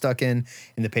himself stuck in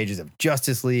the pages of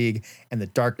Justice League and the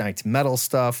Dark Knight's Metal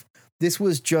stuff. This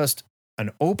was just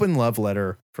an open love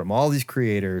letter from all these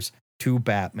creators to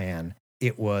Batman.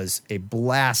 It was a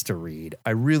blast to read. I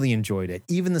really enjoyed it.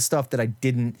 Even the stuff that I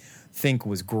didn't think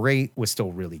was great was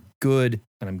still really good.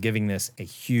 And I'm giving this a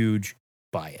huge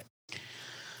buy it.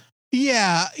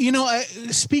 Yeah. You know,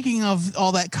 speaking of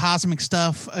all that cosmic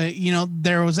stuff, you know,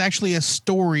 there was actually a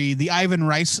story, the Ivan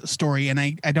Rice story, and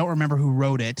I don't remember who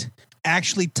wrote it,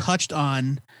 actually touched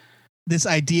on this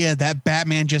idea that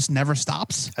Batman just never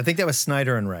stops. I think that was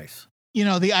Snyder and Rice. You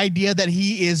know, the idea that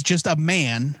he is just a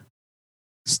man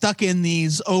stuck in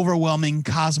these overwhelming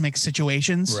cosmic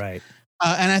situations. Right.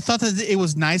 And I thought that it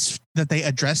was nice that they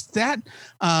addressed that.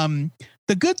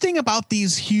 The good thing about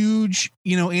these huge,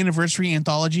 you know, anniversary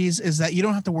anthologies is that you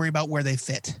don't have to worry about where they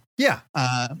fit. Yeah.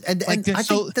 And I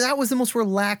think that was the most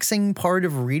relaxing part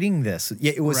of reading this.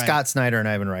 Yeah, it was Right. Scott Snyder and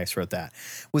Ivan Rice wrote that.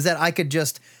 Was that I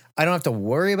don't have to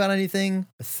worry about anything,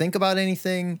 think about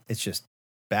anything. It's just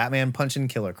Batman punching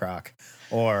Killer Croc,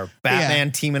 or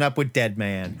Batman teaming up with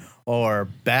Deadman, or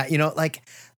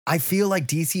I feel like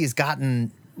DC has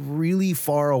gotten really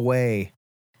far away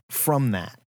from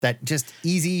that. That just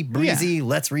easy breezy.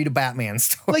 Let's read a Batman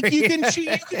story. Like you can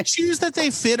choose that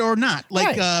they fit or not.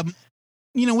 Like, Right.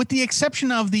 with the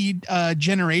exception of the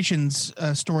Generations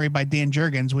story by Dan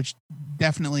Jurgens, which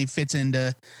definitely fits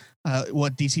into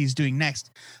what DC is doing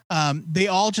next, they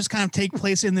all just kind of take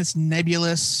place in this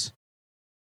nebulous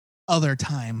other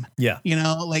time. Yeah.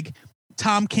 Like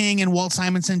Tom King and Walt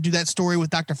Simonson do that story with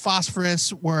Dr.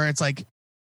 Phosphorus, where it's like,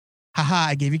 haha,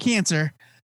 I gave you cancer.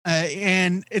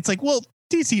 And it's like, well,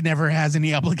 DC never has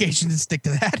any obligation to stick to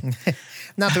that.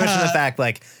 Not to mention the fact,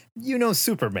 like,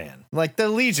 Superman, like the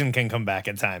Legion can come back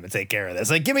in time and take care of this.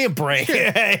 Like, give me a break. Sure.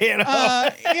 And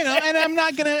I'm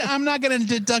not gonna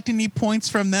deduct any points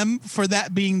from them for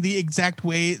that being the exact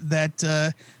way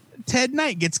that Ted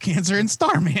Knight gets cancer in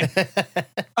Starman.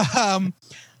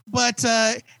 But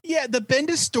the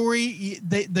Bendis story,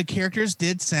 the characters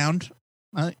did sound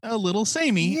a little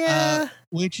samey,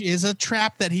 which is a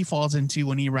trap that he falls into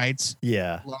when he writes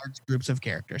large groups of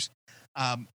characters.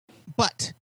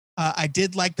 But I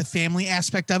did like the family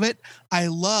aspect of it.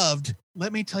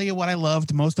 Let me tell you what I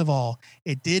loved most of all.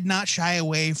 It did not shy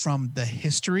away from the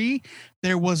history.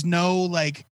 There was no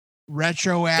like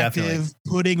retroactive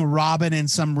putting Robin in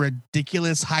some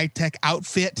ridiculous high-tech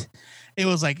outfit. It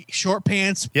was like short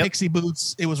pants, pixie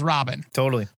boots. It was Robin.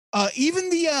 Totally. Even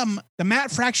the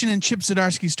Matt Fraction and Chip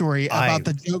Zdarsky story about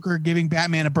the Joker giving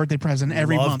Batman a birthday present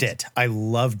every month. I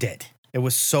loved it. It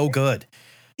was so good.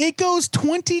 It goes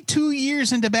 22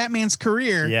 years into Batman's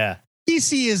career. Yeah.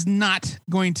 DC is not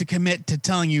going to commit to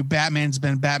telling you Batman's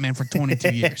been Batman for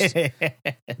 22 years.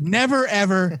 Never,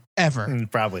 ever, ever.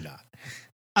 Probably not.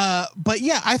 But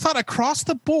yeah, I thought across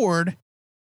the board,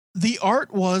 the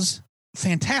art was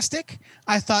fantastic.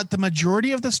 I thought the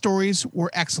majority of the stories were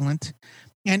excellent.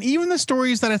 And even the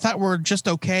stories that I thought were just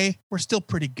okay were still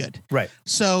pretty good. Right.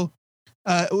 So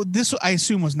this, I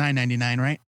assume, was $9.99,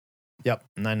 right? Yep,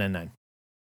 $9.99.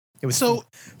 It was so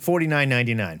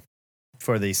 $49.99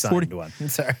 for the signed one.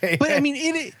 Sorry. But I mean,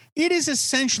 it is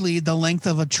essentially the length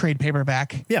of a trade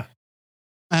paperback. Yeah.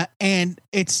 And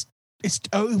it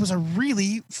was a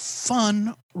really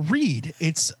fun read.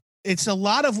 It was a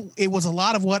lot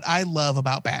of what I love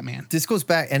about Batman. This goes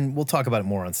back, and we'll talk about it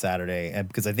more on Saturday,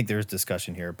 because I think there's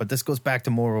discussion here, but this goes back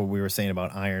to more of what we were saying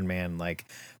about Iron Man, like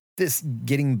this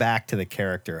getting back to the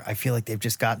character. I feel like they've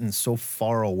just gotten so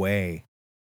far away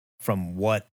from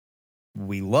what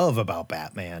we love about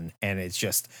Batman, and it's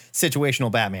just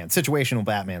situational Batman.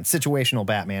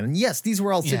 And yes, these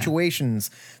were all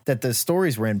situations that the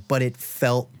stories were in, but it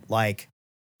felt like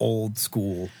old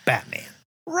school Batman.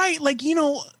 Right. Like,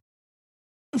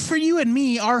 for you and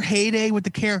me, our heyday with the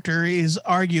character is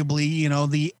arguably,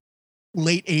 the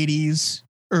late 80s,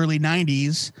 early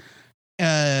 90s.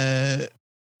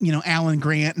 Alan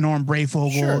Grant, Norm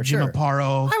Brayfogle, Jim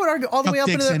Aparo. I would argue all the way up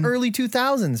Dixon. into the early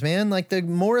 2000s, man, like the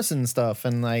Morrison stuff,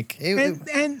 and like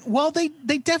while they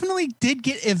definitely did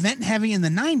get event heavy in the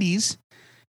 90s.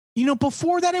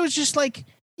 Before that, it was just like,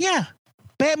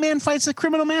 Batman fights the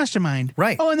criminal mastermind,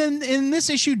 right? Oh, and then in this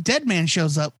issue, Deadman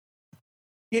shows up.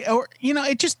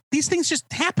 These things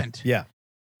just happened. Yeah,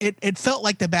 it felt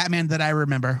like the Batman that I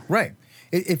remember. Right.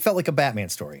 It felt like a Batman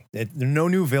story. No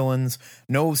new villains,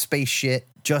 no space shit.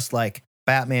 Just like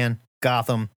Batman,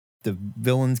 Gotham, the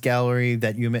villains gallery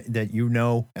that you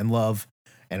know and love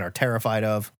and are terrified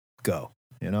of. Go.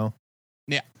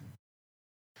 Yeah.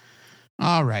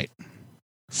 All right.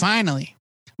 Finally,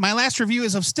 my last review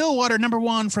is of Stillwater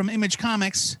 #1 from Image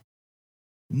Comics.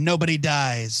 Nobody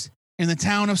dies. In the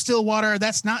town of Stillwater,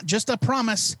 that's not just a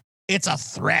promise, it's a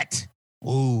threat.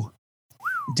 Ooh.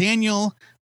 Daniel,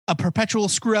 a perpetual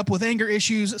screw-up with anger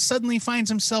issues, suddenly finds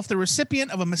himself the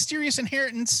recipient of a mysterious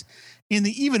inheritance in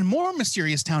the even more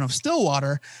mysterious town of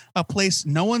Stillwater, a place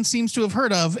no one seems to have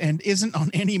heard of and isn't on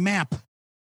any map.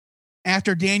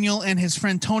 After Daniel and his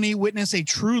friend Tony witness a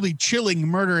truly chilling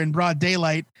murder in broad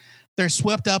daylight, they're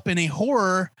swept up in a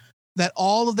horror that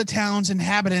all of the town's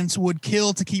inhabitants would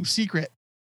kill to keep secret.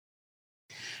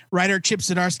 Writer Chip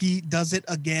Zdarsky does it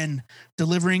again,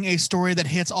 delivering a story that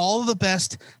hits all of the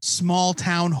best small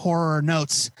town horror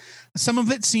notes. Some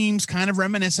of it seems kind of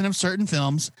reminiscent of certain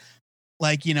films,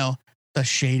 like, the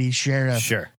shady sheriff,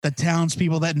 the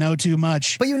townspeople that know too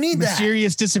much. But you need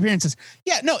mysterious disappearances.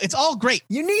 Yeah, no, it's all great.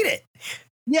 You need it.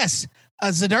 Yes.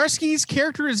 Zdarsky's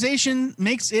characterization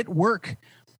makes it work.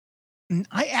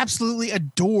 I absolutely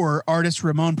adore artist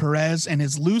Ramon Perez, and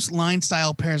his loose line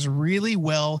style pairs really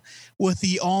well with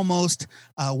the almost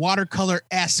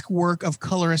watercolor-esque work of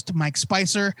colorist Mike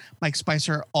Spicer. Mike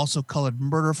Spicer also colored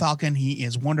Murder Falcon. He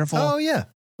is wonderful. Oh, yeah.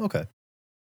 Okay.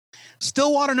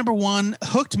 Stillwater #1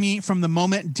 hooked me from the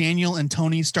moment Daniel and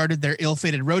Tony started their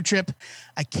ill-fated road trip.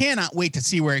 I cannot wait to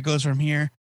see where it goes from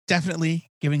here. Definitely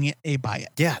giving it a buy it.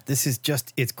 Yeah, this is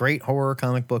it's great horror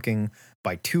comic booking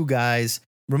by two guys,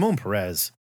 Ramon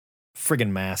Perez,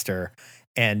 friggin' master,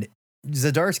 and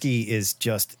Zdarsky is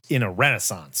just in a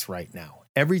renaissance right now.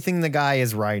 Everything the guy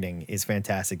is writing is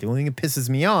fantastic. The only thing that pisses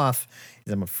me off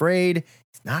is I'm afraid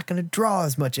he's not going to draw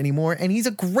as much anymore, and he's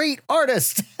a great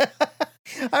artist.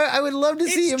 I would love to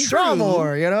see him draw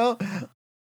more, you know?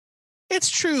 It's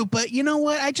true, but you know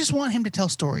what? I just want him to tell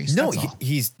stories. No, That's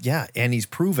all. and he's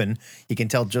proven he can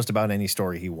tell just about any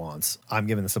story he wants. I'm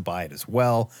giving this a buy it as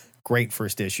well. Great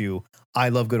first issue. I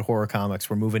love good horror comics.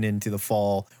 We're moving into the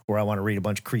fall where I want to read a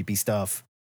bunch of creepy stuff.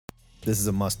 This is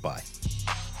a must buy.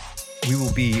 We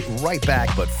will be right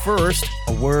back, but first,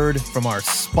 a word from our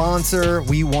sponsor.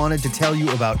 We wanted to tell you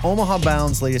about Omaha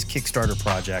Bound's latest Kickstarter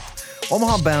project.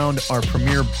 Omaha Bound are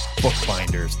premier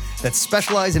bookbinders that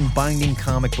specialize in binding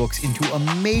comic books into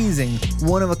amazing,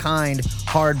 one-of-a-kind,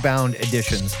 hardbound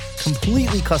editions,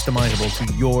 completely customizable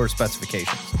to your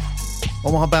specifications.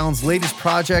 Omaha Bound's latest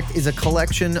project is a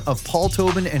collection of Paul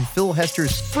Tobin and Phil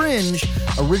Hester's Fringe,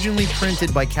 originally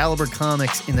printed by Caliber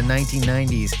Comics in the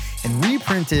 1990s and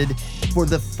reprinted for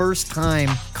the first time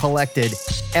collected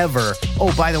ever.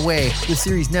 Oh, by the way, the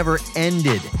series never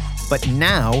ended. But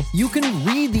now you can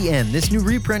read the end. This new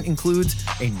reprint includes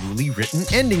a newly written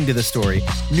ending to the story,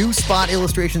 new spot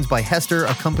illustrations by Hester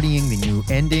accompanying the new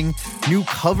ending, new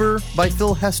cover by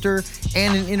Phil Hester,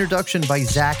 and an introduction by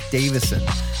Zach Davison.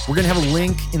 We're going to have a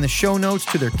link in the show notes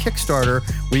to their Kickstarter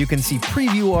where you can see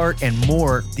preview art and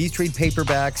more. These trade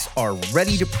paperbacks are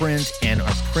ready to print and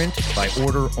are print by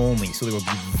order only, so they will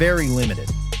be very limited.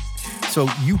 So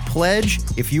you pledge,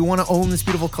 if you want to own this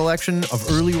beautiful collection of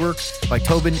early work by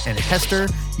Tobin and Hester,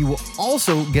 you will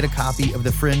also get a copy of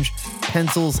the Fringe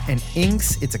pencils and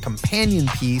inks. It's a companion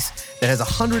piece that has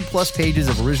 100+ pages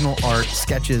of original art,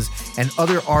 sketches, and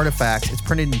other artifacts. It's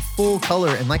printed in full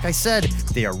color, and like I said,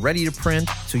 they are ready to print.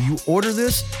 So you order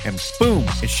this, and boom,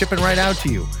 it's shipping right out to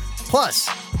you. Plus,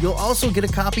 you'll also get a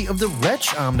copy of the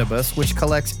Wretch Omnibus, which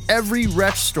collects every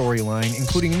Wretch storyline,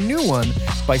 including a new one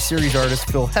by series artist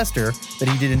Phil Hester that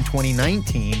he did in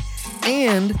 2019,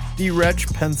 and the Wretch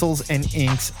Pencils and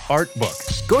Inks art book.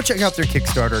 Go check out their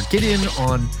Kickstarter. Get in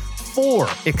on 4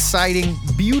 exciting,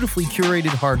 beautifully curated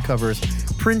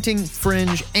hardcovers, printing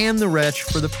Fringe and the Wretch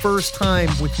for the first time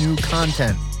with new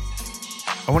content.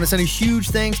 I want to send a huge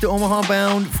thanks to Omaha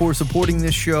Bound for supporting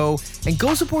this show, and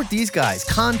go support these guys.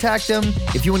 Contact them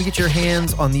if you want to get your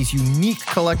hands on these unique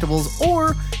collectibles,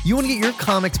 or you want to get your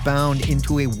comics bound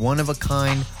into a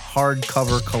one-of-a-kind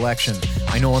hardcover collection.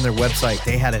 I know on their website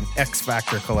they had an X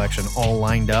Factor collection all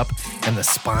lined up, and the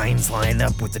spines lined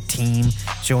up with the team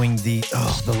showing the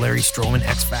Larry Stroman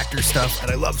X Factor stuff that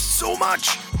I love so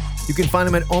much. You can find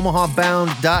them at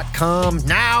omahabound.com.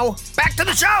 Now, back to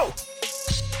the show!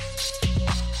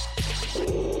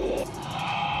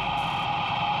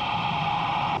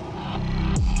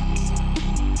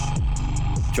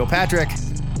 Joe Patrick,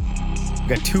 we've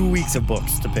got 2 weeks of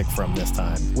books to pick from this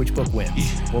time. Which book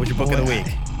wins? What was your book of the week?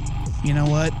 You know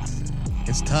what?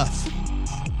 It's tough.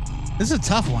 This is a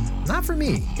tough one. Not for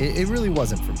me. It really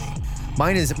wasn't for me.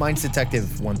 Mine's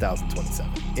Detective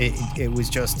 1027. It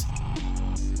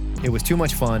was too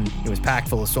much fun. It was packed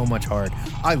full of so much heart.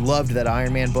 I loved that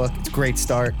Iron Man book. It's a great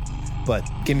start, but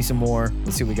give me some more.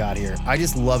 Let's see what we got here. I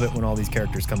just love it when all these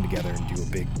characters come together and do a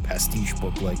big pastiche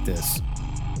book like this.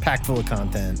 Packed full of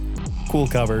content, cool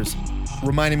covers,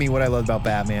 reminded me what I love about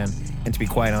Batman. And to be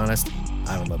quite honest,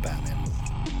 I don't love Batman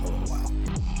a little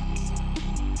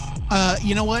while.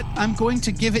 You know what? I'm going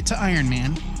to give it to Iron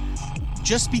Man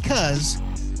just because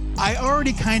I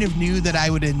already kind of knew that I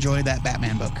would enjoy that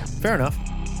Batman book. Fair enough.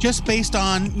 Just based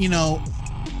on,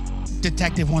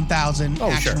 Detective 1000,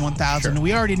 Action sure, 1000. sure.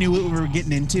 We already knew what we were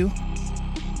getting into.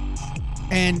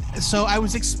 And so I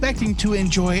was expecting to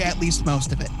enjoy at least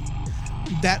most of it.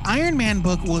 That Iron Man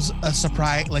book was a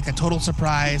surprise, like a total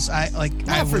surprise.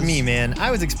 Not for me, man. I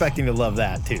was expecting to love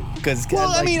that too.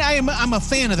 I'm a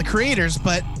fan of the creators,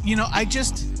 but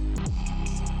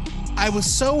I was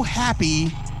so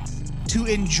happy to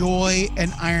enjoy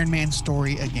an Iron Man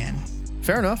story again.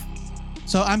 Fair enough.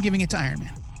 So I'm giving it to Iron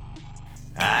Man.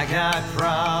 I got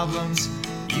problems,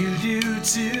 you do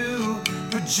too,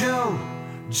 but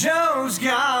Joe's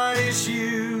got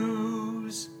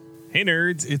issues. Hey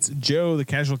nerds, it's Joe, the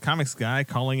Casual Comics Guy,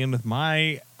 calling in with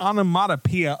my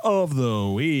onomatopoeia of the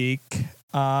week.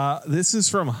 This is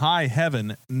from High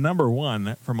Heaven,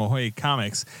 #1 from Ahoy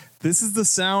Comics. This is the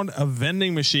sound a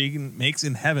vending machine makes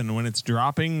in heaven when it's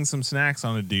dropping some snacks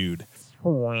on a dude.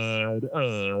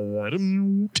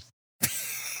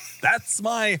 That's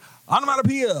my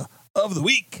onomatopoeia of the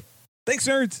week. Thanks,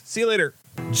 nerds. See you later.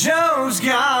 Joe's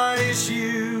got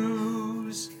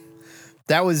issues.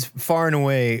 That was far and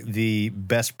away the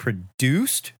best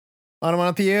produced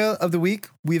onomatopoeia of the week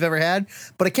we've ever had,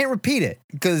 but I can't repeat it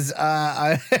because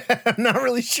I'm not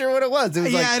really sure what it was. It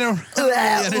was I don't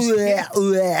really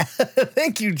understand.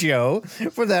 Thank you, Joe,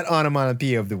 for that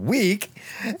onomatopoeia of the week.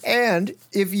 And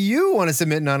if you want to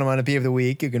submit an onomatopoeia of the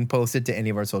week, you can post it to any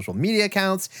of our social media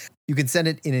accounts. You can send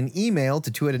it in an email to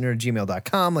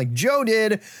twoheadednerd@gmail.com like Joe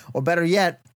did, or better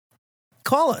yet,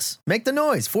 call us. Make the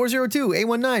noise.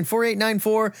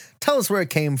 402-819-4894. Tell us where it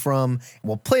came from. And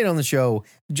we'll play it on the show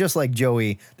just like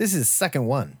Joey. This is his second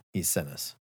one he's sent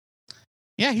us.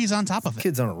 Yeah, he's on top of it.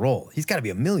 Kid's on a roll. He's got to be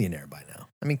a millionaire by now.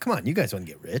 I mean, come on. You guys want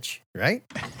to get rich, right?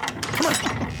 Come on.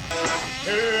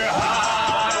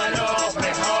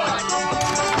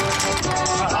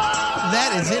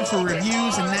 That is it for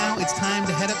reviews, and now it's time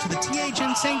to head up to the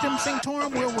THN Sanctum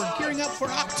Sanctorum, where we're gearing up for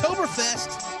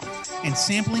Oktoberfest and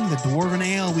sampling the dwarven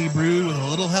ale we brewed with a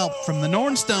little help from the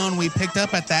Nornstone we picked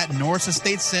up at that Norse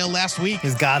estate sale last week.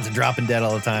 His gods are dropping dead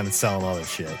all the time and selling all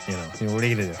this shit. You know what are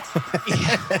you going to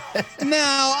do?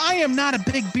 Now, I am not a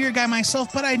big beer guy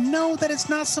myself, but I know that it's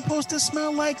not supposed to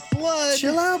smell like blood.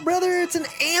 Chill out, brother. It's an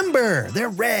amber. They're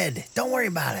red. Don't worry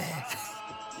about it.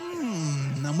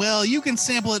 Well, you can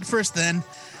sample it first then,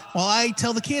 while I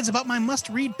tell the kids about my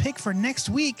must-read pick for next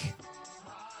week.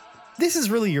 This is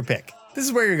really your pick. This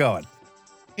is where you're going.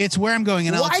 It's where I'm going,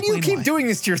 and I'll Why do you explain keep doing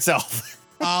this to yourself?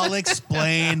 I'll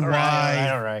explain why.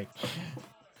 All right.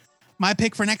 My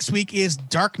pick for next week is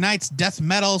Dark Knight's Death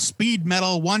Metal Speed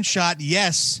Metal one-shot.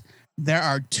 Yes, there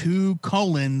are 2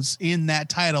 colons in that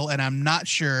title, and I'm not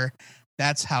sure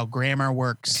that's how grammar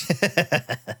works.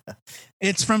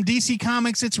 It's from DC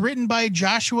Comics. It's written by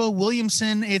Joshua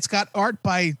Williamson. It's got art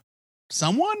by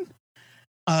someone.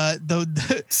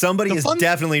 Somebody is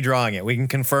definitely drawing it. We can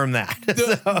confirm that.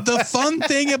 The fun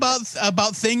thing about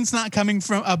things not coming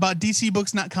from about DC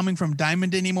books not coming from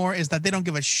Diamond anymore is that they don't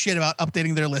give a shit about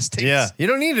updating their listings. Yeah, you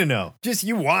don't need to know. Just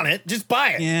you want it, just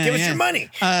buy it. Give us your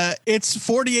money. It's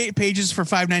 48 pages for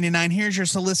 $5.99. Here's your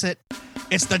solicit.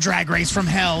 It's the drag race from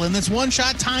hell in this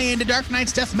one-shot tie-in to Dark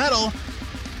Knight's Death Metal.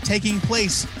 Taking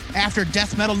place after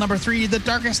Death Metal number 3, The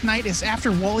Darkest Night is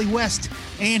after Wally West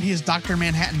and his Dr.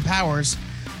 Manhattan powers.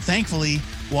 Thankfully,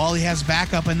 Wally has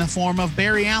backup in the form of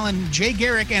Barry Allen, Jay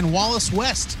Garrick, and Wallace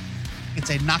West.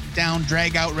 It's a knockdown,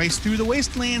 drag-out race through the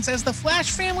wastelands as the Flash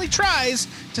family tries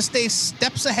to stay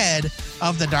steps ahead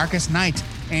of the Darkest Night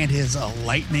and his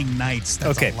lightning knights.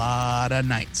 That's a lot of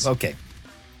knights. Okay.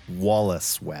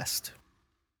 Wallace West.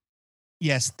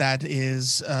 Yes, that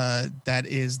is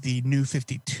the New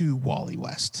 52 Wally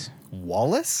West.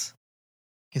 Wallace?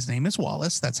 His name is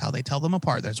Wallace. That's how they tell them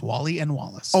apart. There's Wally and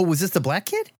Wallace. Oh, was this the black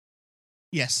kid?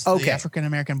 Yes. Okay. The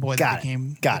African-American boy that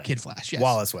became the Kid Flash. Yes.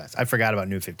 Wallace West. I forgot about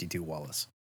New 52 Wallace.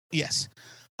 Yes.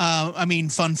 I mean,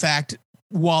 fun fact,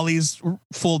 Wally's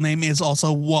full name is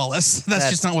also Wallace. That's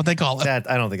just not what they call it. I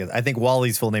don't think I think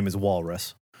Wally's full name is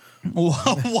Walrus.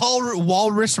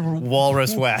 Walrus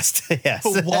West. Yes.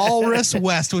 Walrus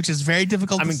West, which is very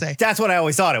difficult to say. That's what I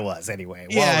always thought it was anyway.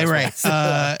 Yeah, Walrus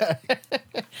right.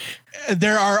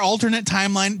 There's an alternate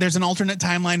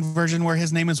timeline version where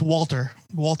his name is Walter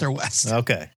West.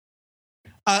 Okay.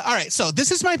 All right. So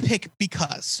this is my pick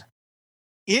because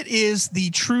it is the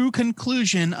true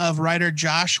conclusion of writer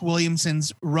Josh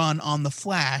Williamson's run on The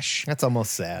Flash. That's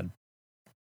almost sad.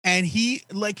 And his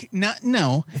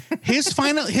final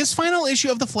issue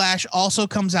of The Flash also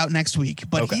comes out next week.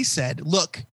 But he said,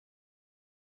 look,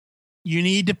 you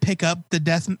need to pick up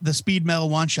the Speed Metal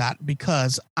one shot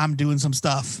because I'm doing some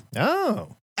stuff.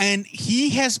 Oh. And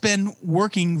he has been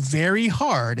working very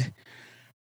hard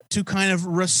to kind of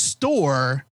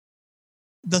restore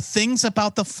the things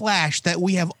about the Flash that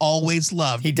we have always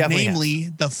loved. He definitely namely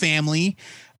the family,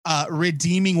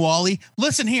 redeeming Wally.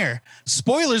 Listen here,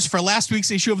 spoilers for last week's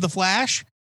issue of The Flash.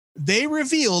 They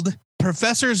revealed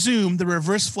Professor Zoom, the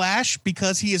Reverse Flash,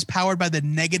 because he is powered by the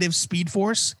negative speed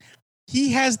force.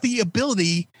 He has the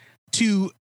ability to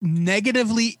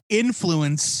negatively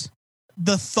influence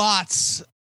the thoughts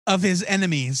of his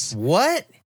enemies. What?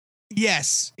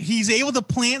 Yes, he's able to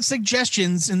plant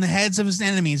suggestions in the heads of his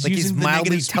enemies. Like using he's the mildly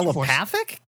negative speed force.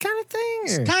 telepathic kind of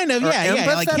thing? Kind of,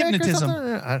 yeah, like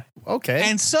hypnotism. Okay.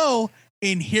 And so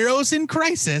in Heroes in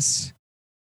Crisis,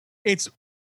 it's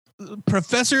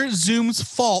Professor Zoom's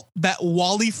fault that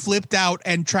Wally flipped out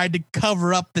and tried to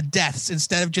cover up the deaths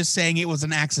instead of just saying it was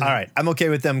an accident. All right. I'm okay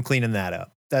with them cleaning that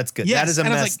up. That's good. Yes, that is a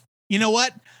and mess. I was like, you know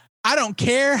what? I don't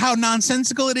care how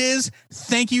nonsensical it is.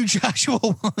 Thank you, Joshua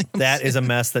Williams. That is a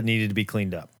mess that needed to be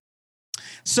cleaned up.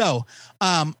 So,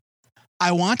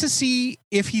 I want to see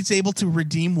if he's able to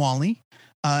redeem Wally.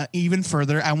 even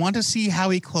further. I want to see how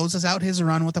he closes out his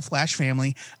run with the Flash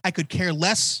family. I could care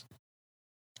less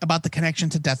about the connection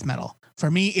to death metal. For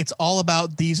me, it's all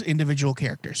about these individual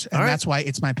characters, and that's why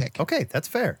it's my pick. Okay, that's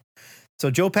fair.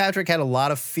 So Joe Patrick had a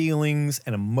lot of feelings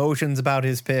and emotions about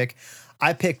his pick.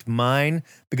 I picked mine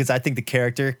because I think the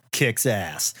character kicks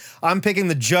ass. I'm picking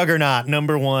the Juggernaut,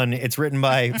 #1. It's written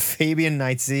by Fabian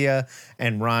Nicieza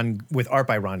and with art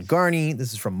by Ron Garney.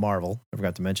 This is from Marvel. I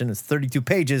forgot to mention. It's 32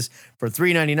 pages for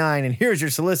 $3.99. And here's your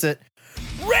solicit.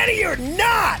 Ready or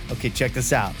not? Okay, check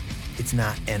this out. It's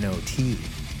not N-O-T.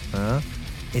 Huh?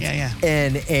 It's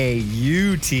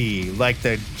N-A-U-T. Like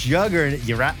the Juggernaut.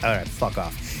 You're right. All right, fuck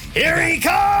off. Here he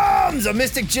comes! A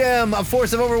mystic gem, a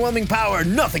force of overwhelming power.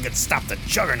 Nothing can stop the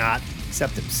Juggernaut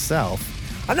except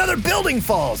himself. Another building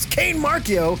falls. Cain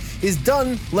Marchio is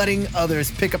done letting others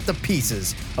pick up the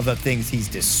pieces of the things he's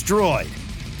destroyed.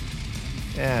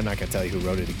 I'm not going to tell you who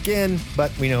wrote it again,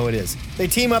 but we know who it is. They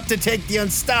team up to take the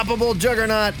unstoppable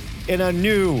Juggernaut in a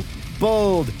new,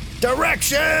 bold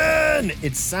direction!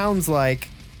 It sounds like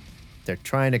they're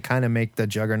trying to kind of make the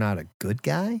Juggernaut a good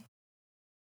guy?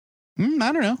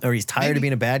 I don't know. Or he's tired of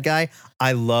being a bad guy.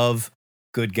 I love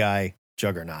good guy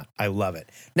Juggernaut. I love it.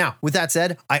 Now, with that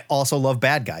said, I also love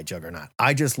bad guy Juggernaut.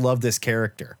 I just love this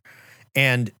character.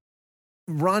 And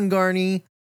Ron Garney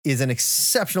is an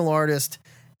exceptional artist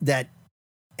that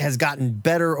has gotten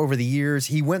better over the years.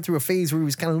 He went through a phase where he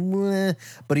was kind of,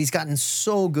 but he's gotten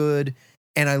so good.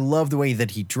 And I love the way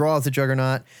that he draws the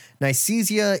Juggernaut.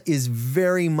 Nicieza is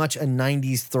very much a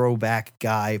 90s throwback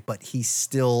guy, but he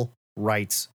still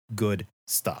writes good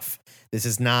stuff. This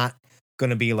is not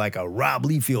going to be like a Rob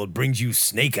Liefeld brings you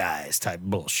Snake Eyes type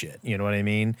bullshit. You know what I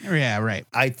mean? Yeah, right.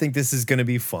 I think this is going to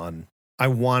be fun. I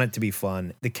want it to be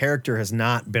fun. The character has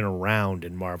not been around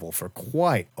in Marvel for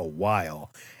quite a while.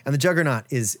 And the Juggernaut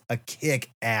is a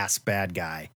kick-ass bad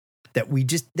guy that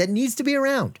needs to be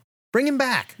around. Bring him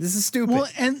back. This is stupid. Well,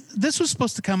 and this was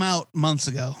supposed to come out months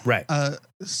ago. Right.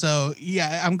 So,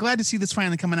 yeah, I'm glad to see this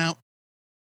finally coming out.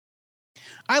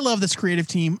 I love this creative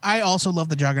team. I also love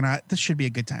the Juggernaut. This should be a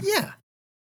good time. Yeah.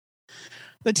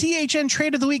 The THN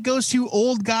Trade of the Week goes to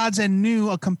Old Gods and New,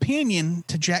 a companion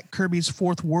to Jack Kirby's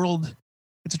Fourth World.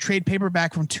 It's a trade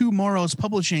paperback from Two Morrows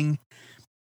Publishing.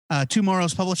 Two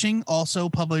Morrows Publishing also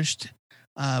published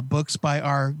books by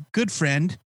our good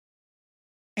friend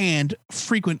and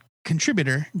frequent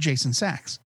contributor, Jason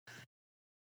Sachs.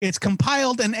 It's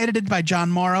compiled and edited by John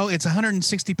Morrow. It's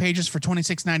 160 pages for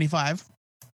 $26.95.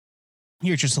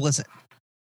 Here's your solicit.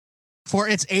 For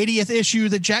its 80th issue,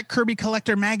 the Jack Kirby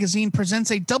Collector magazine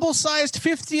presents a double-sized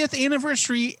 50th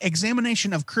anniversary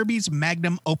examination of Kirby's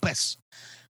magnum opus,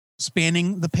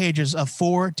 spanning the pages of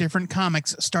 4 different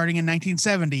comics starting in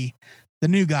 1970, The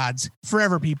New Gods,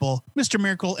 Forever People, Mr.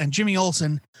 Miracle, and Jimmy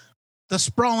Olsen. The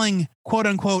sprawling,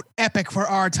 quote-unquote, epic for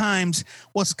our times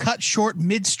was cut short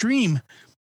midstream,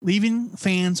 leaving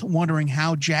fans wondering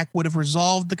how Jack would have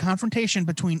resolved the confrontation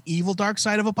between evil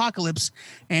Darkseid of Apocalypse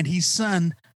and his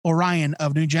son, Orion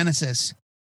of New Genesis.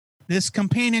 This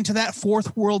companion to that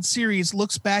Fourth World series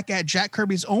looks back at Jack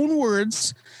Kirby's own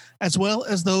words, as well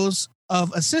as those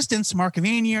of assistants Mark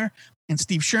Vanier and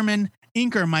Steve Sherman,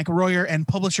 inker Mike Royer, and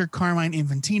publisher Carmine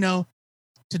Infantino,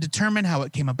 to determine how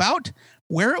it came about,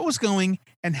 where it was going,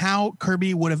 and how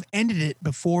Kirby would have ended it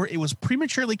before it was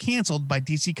prematurely canceled by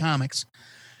DC Comics.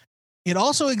 It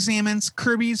also examines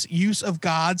Kirby's use of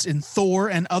gods in Thor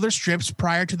and other strips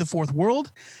prior to the Fourth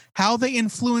World, how they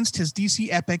influenced his DC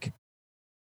epic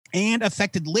and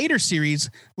affected later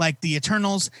series like The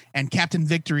Eternals and Captain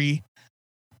Victory,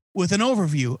 with an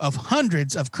overview of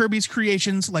hundreds of Kirby's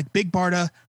creations like Big Barda,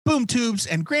 Boom Tubes,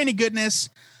 and Granny Goodness,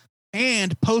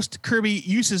 and post-Kirby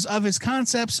uses of his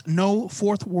concepts. No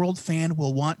Fourth World fan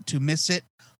will want to miss it.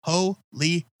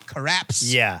 Holy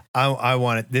craps. Yeah, I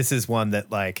want it. This is one that,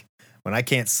 like, when I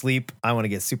can't sleep, I want to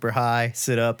get super high,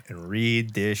 sit up, and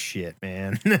read this shit,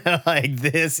 man. Like,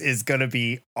 this is going to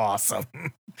be awesome.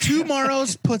 Two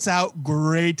Morrows puts out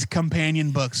great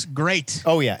companion books. Great.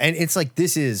 Oh, yeah. And it's like,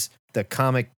 this is the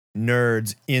comic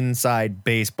nerds inside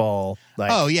baseball.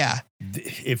 Like, oh, yeah.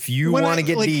 If you want to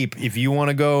get deep, if you want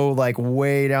to go, like,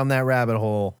 way down that rabbit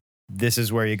hole, this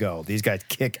is where you go. These guys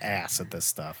kick ass at this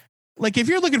stuff. Like, if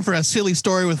you're looking for a silly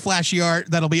story with flashy art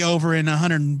that'll be over in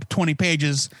 120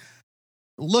 pages,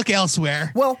 look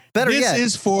elsewhere. Well, better yet, this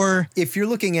is for if you're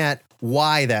looking at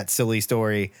why that silly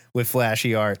story with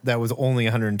flashy art that was only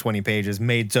 120 pages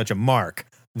made such a mark.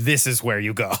 This is where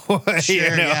you go. Sure, you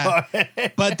know? Yeah.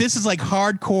 But this is like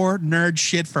hardcore nerd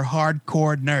shit for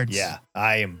hardcore nerds. Yeah,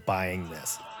 I am buying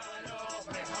this.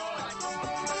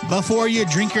 Before you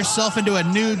drink yourself into a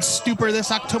nude stupor this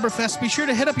Oktoberfest, be sure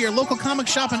to hit up your local comic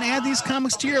shop and add these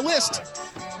comics to your list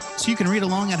so you can read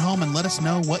along at home and let us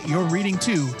know what you're reading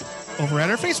too over at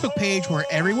our Facebook page, where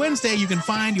every Wednesday you can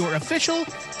find your official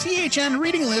THN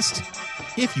reading list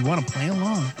if you want to play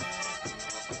along.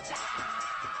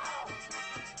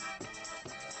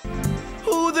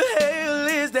 Who the hell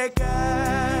is that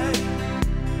guy?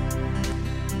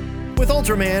 With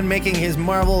Ultraman making his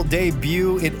Marvel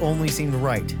debut, it only seemed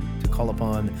right to call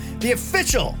upon the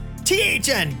official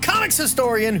THN comics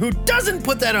historian who doesn't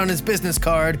put that on his business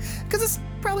card because it's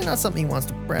probably not something he wants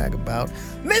to brag about.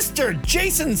 Mr.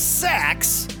 Jason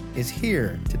Sachs is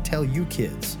here to tell you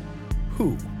kids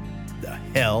who the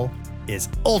hell is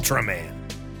Ultraman.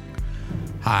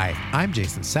 Hi, I'm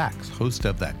Jason Sachs, host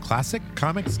of the Classic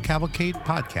Comics Cavalcade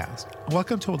podcast.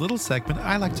 Welcome to a little segment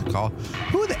I like to call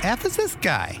Who the F is this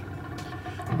guy?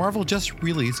 Marvel just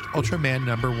released Ultraman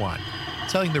 #1,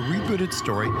 telling the rebooted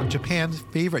story of Japan's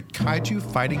favorite kaiju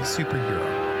fighting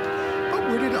superhero. But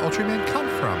where did Ultraman come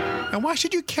from? And why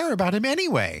should you care about him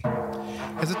anyway?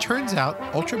 As it turns out,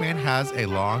 Ultraman has a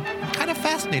long, kind of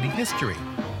fascinating history.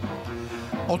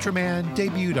 Ultraman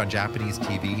debuted on Japanese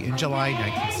TV in July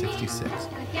 1966.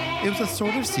 It was a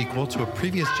sort of sequel to a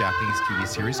previous Japanese TV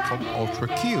series called Ultra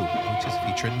Q, which is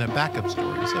featured in the backup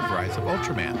stories of Rise of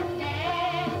Ultraman.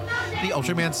 The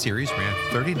Ultraman series ran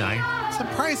 39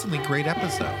 surprisingly great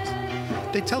episodes.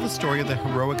 They tell the story of the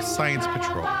heroic Science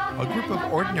Patrol, a group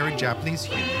of ordinary Japanese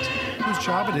humans whose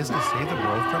job it is to save the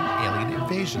world from alien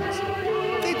invasions.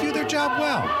 They do their job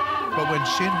well, but when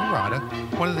Shin Harada,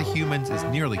 one of the humans, is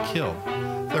nearly killed,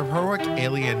 the heroic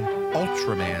alien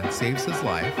Ultraman saves his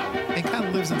life and kind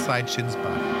of lives inside Shin's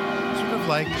body, sort of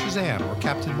like Shazam or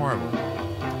Captain Marvel.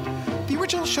 The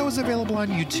original show is available on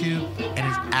YouTube and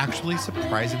is actually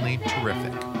surprisingly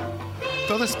terrific.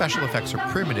 Though the special effects are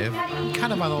primitive,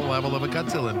 kind of on the level of a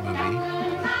Godzilla movie,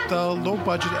 the low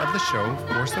budget of the show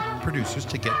forced the producers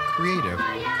to get creative,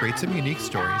 create some unique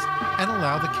stories, and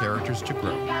allow the characters to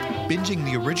grow. Binging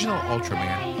the original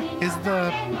Ultraman is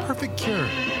the perfect cure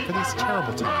for these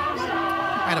terrible times.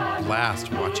 I had a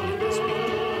blast watching it this week.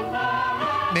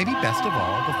 Maybe best of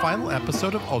all, the final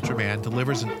episode of Ultraman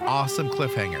delivers an awesome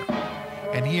cliffhanger.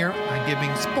 And here I'm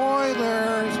giving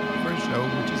spoilers for a show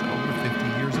which is over 50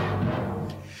 years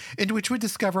old, in which we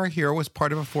discover our hero was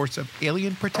part of a force of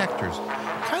alien protectors,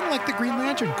 kind of like the Green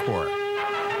Lantern Corps,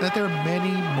 and that there are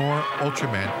many more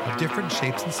Ultramen of different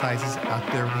shapes and sizes out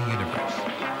there in the universe.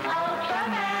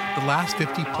 The last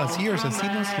 50 plus years have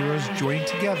seen those heroes joining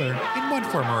together in one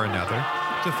form or another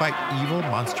to fight evil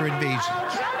monster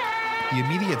invasions. The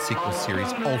immediate sequel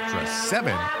series, Ultra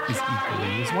 7, is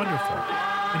equally as wonderful.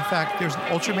 In fact, there's an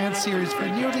Ultraman series for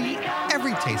nearly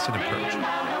every taste and approach.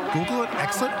 Google an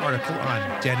excellent article on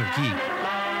Den of Geek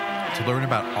to learn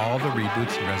about all the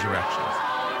reboots and resurrections.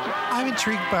 I'm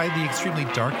intrigued by the extremely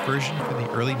dark version from the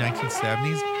early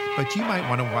 1970s, but you might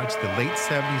want to watch the late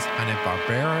 70s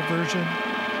Hanna-Barbera version.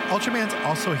 Ultraman's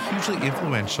also hugely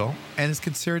influential and is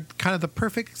considered kind of the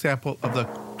perfect example of the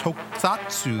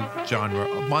tokusatsu genre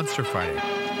of monster fighting,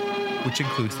 which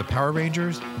includes the Power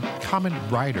Rangers, Kamen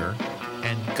Rider,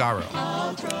 and Garo.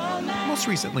 Most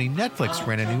recently, Netflix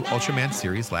ran a new Ultraman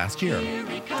series last year.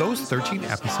 Those 13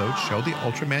 episodes show the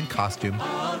Ultraman costume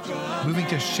moving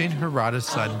to Shin Harada's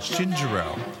son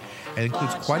Shinjiro, and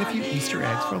includes quite a few Easter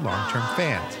eggs for long-term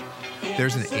fans.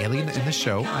 There's an alien in the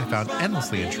show I found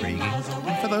endlessly intriguing,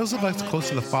 and for those of us close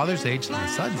to the father's age and the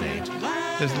son's age,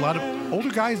 there's a lot of older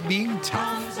guys being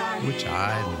tough, which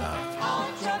I love.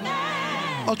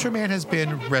 Ultraman has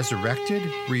been resurrected,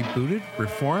 rebooted,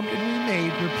 reformed, and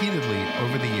remade repeatedly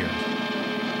over the years.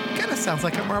 Kinda sounds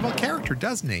like a Marvel character,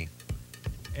 doesn't he?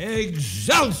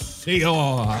 Excelsior!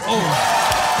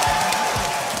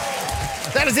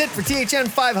 That is it for THN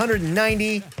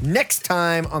 590. Next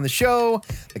time on the show,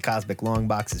 the Cosmic Long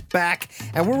Box is back,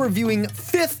 and we're reviewing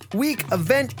 5th week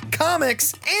event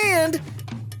comics, and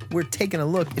we're taking a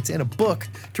look, it's in a book,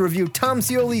 to review Tom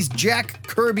Scioli's Jack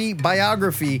Kirby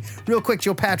biography. Real quick,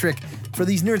 Joe Patrick, for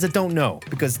these nerds that don't know,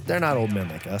 because they're not old men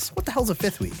like us, what the hell's a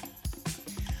 5th week?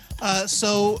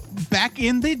 So back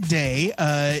in the day,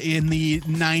 in the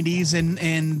 90s and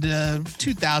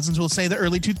 2000s, we'll say the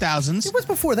early 2000s. It was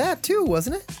before that too,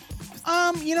 wasn't it?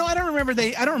 I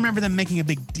don't remember them making a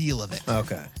big deal of it.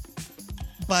 Okay.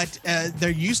 But there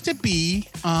used to be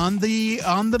on the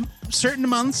certain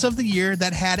months of the year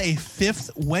that had a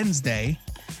 5th Wednesday,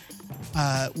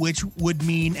 which would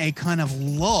mean a kind of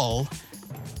lull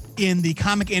in the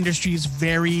comic industry's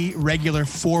very regular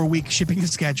 4-week shipping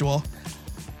schedule.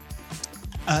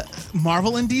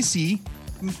 Marvel and DC,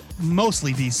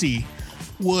 mostly DC,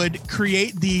 would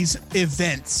create these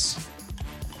events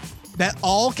that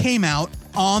all came out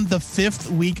on the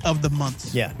 5th week of the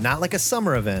month. Yeah, not like a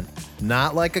summer event,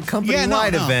 not like a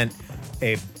company-wide no. event,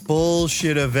 a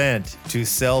bullshit event to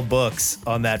sell books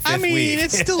on that 5th week. I mean,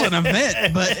 it's still an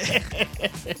event, but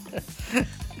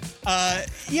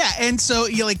yeah. And so,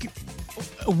 like,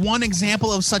 one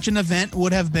example of such an event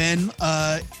would have been,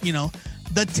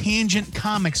 the Tangent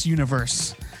Comics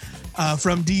universe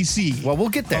from DC. Well, we'll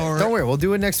get there. Don't worry, we'll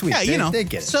do it next week. Yeah, They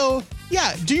get it. So,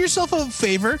 yeah, do yourself a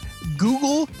favor.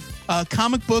 Google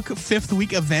comic book 5th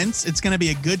week events. It's going to be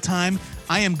a good time.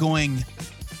 I am going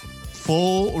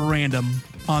full random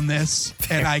on this,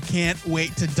 and I can't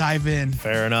wait to dive in.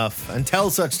 Fair enough. Until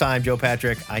such time, Joe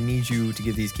Patrick, I need you to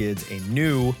give these kids a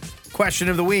new question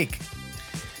of the week.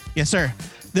 Yes, sir.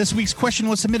 This week's question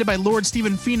was submitted by Lord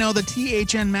Stephen Fino, the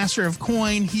THN Master of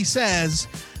Coin. He says,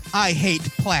 I hate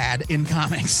plaid in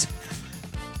comics.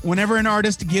 Whenever an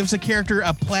artist gives a character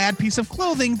a plaid piece of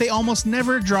clothing, they almost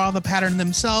never draw the pattern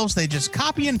themselves. They just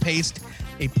copy and paste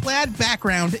a plaid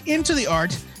background into the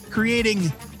art,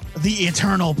 creating the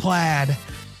eternal plaid,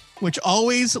 which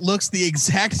always looks the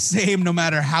exact same no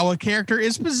matter how a character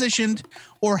is positioned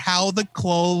or how the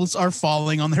clothes are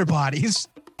falling on their bodies.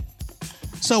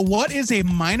 So what is a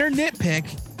minor nitpick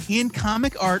in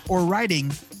comic art or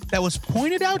writing that was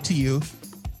pointed out to you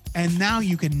and now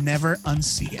you can never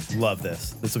unsee it? Love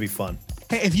this. This will be fun.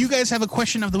 Hey, if you guys have a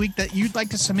question of the week that you'd like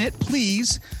to submit,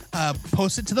 please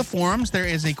post it to the forums. There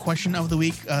is a question of the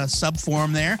week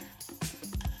sub-forum there.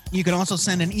 You can also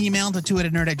send an email to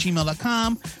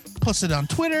twoheadednerd@gmail.com, post it on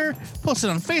Twitter, post it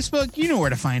on Facebook. You know where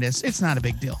to find us. It's not a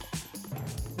big deal.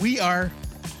 We are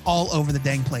all over the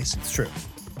dang place. It's true.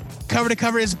 Cover to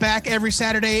Cover is back every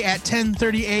Saturday at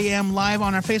 10:30 a.m. live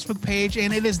on our Facebook page,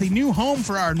 and it is the new home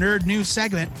for our Nerd News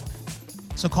segment.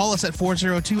 So call us at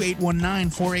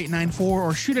 402-819-4894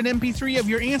 or shoot an MP3 of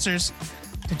your answers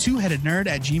to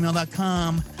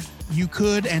twoheadednerd@gmail.com. You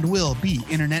could and will be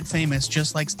internet famous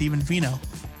just like Stephen Fino.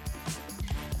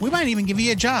 We might even give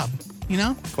you a job,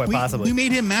 Quite possibly. We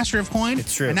made him Master of Coin.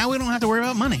 It's true. And now we don't have to worry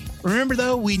about money. Remember,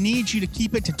 though, we need you to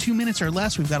keep it to 2 minutes or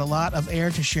less. We've got a lot of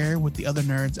air to share with the other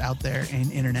nerds out there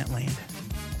in internet land.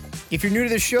 If you're new to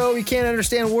the show, you can't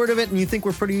understand a word of it, and you think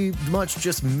we're pretty much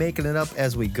just making it up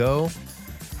as we go,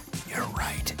 you're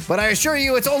right. But I assure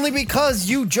you, it's only because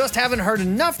you just haven't heard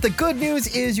enough. The good news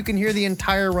is you can hear the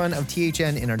entire run of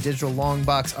THN in our digital long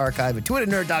box archive at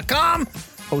twoheadednerd.com.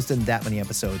 Hosting that many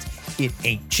episodes, it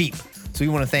ain't cheap. So we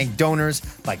want to thank donors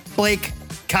like Blake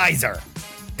Kaiser.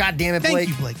 God damn it, Blake. Thank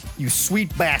you, Blake. You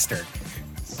sweet bastard.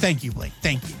 Thank you, Blake.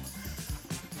 Thank you.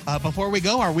 Before we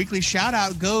go, our weekly shout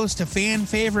out goes to fan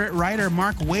favorite writer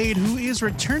Mark Waid, who is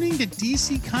returning to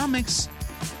DC Comics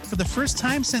for the first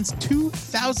time since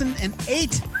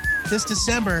 2008 this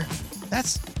December.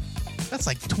 That's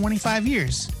like 25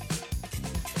 years.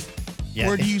 Yeah,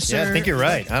 Word to you, sir. Yeah, I think you're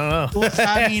right. I don't know. Well,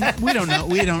 I mean, we don't know.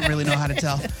 We don't really know how to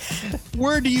tell.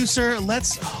 Word to you, sir.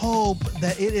 Let's hope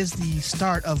that it is the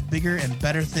start of bigger and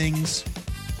better things.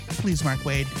 Please, Mark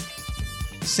Waid,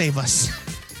 save us.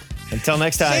 Until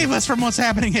next time. Save us from what's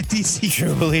happening at DC.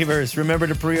 True believers, remember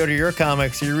to pre-order your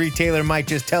comics. Your retailer might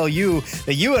just tell you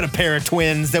that you had a pair of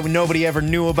twins that nobody ever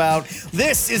knew about.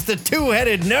 This is the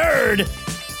Two-Headed Nerd.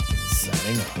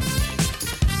 Signing off.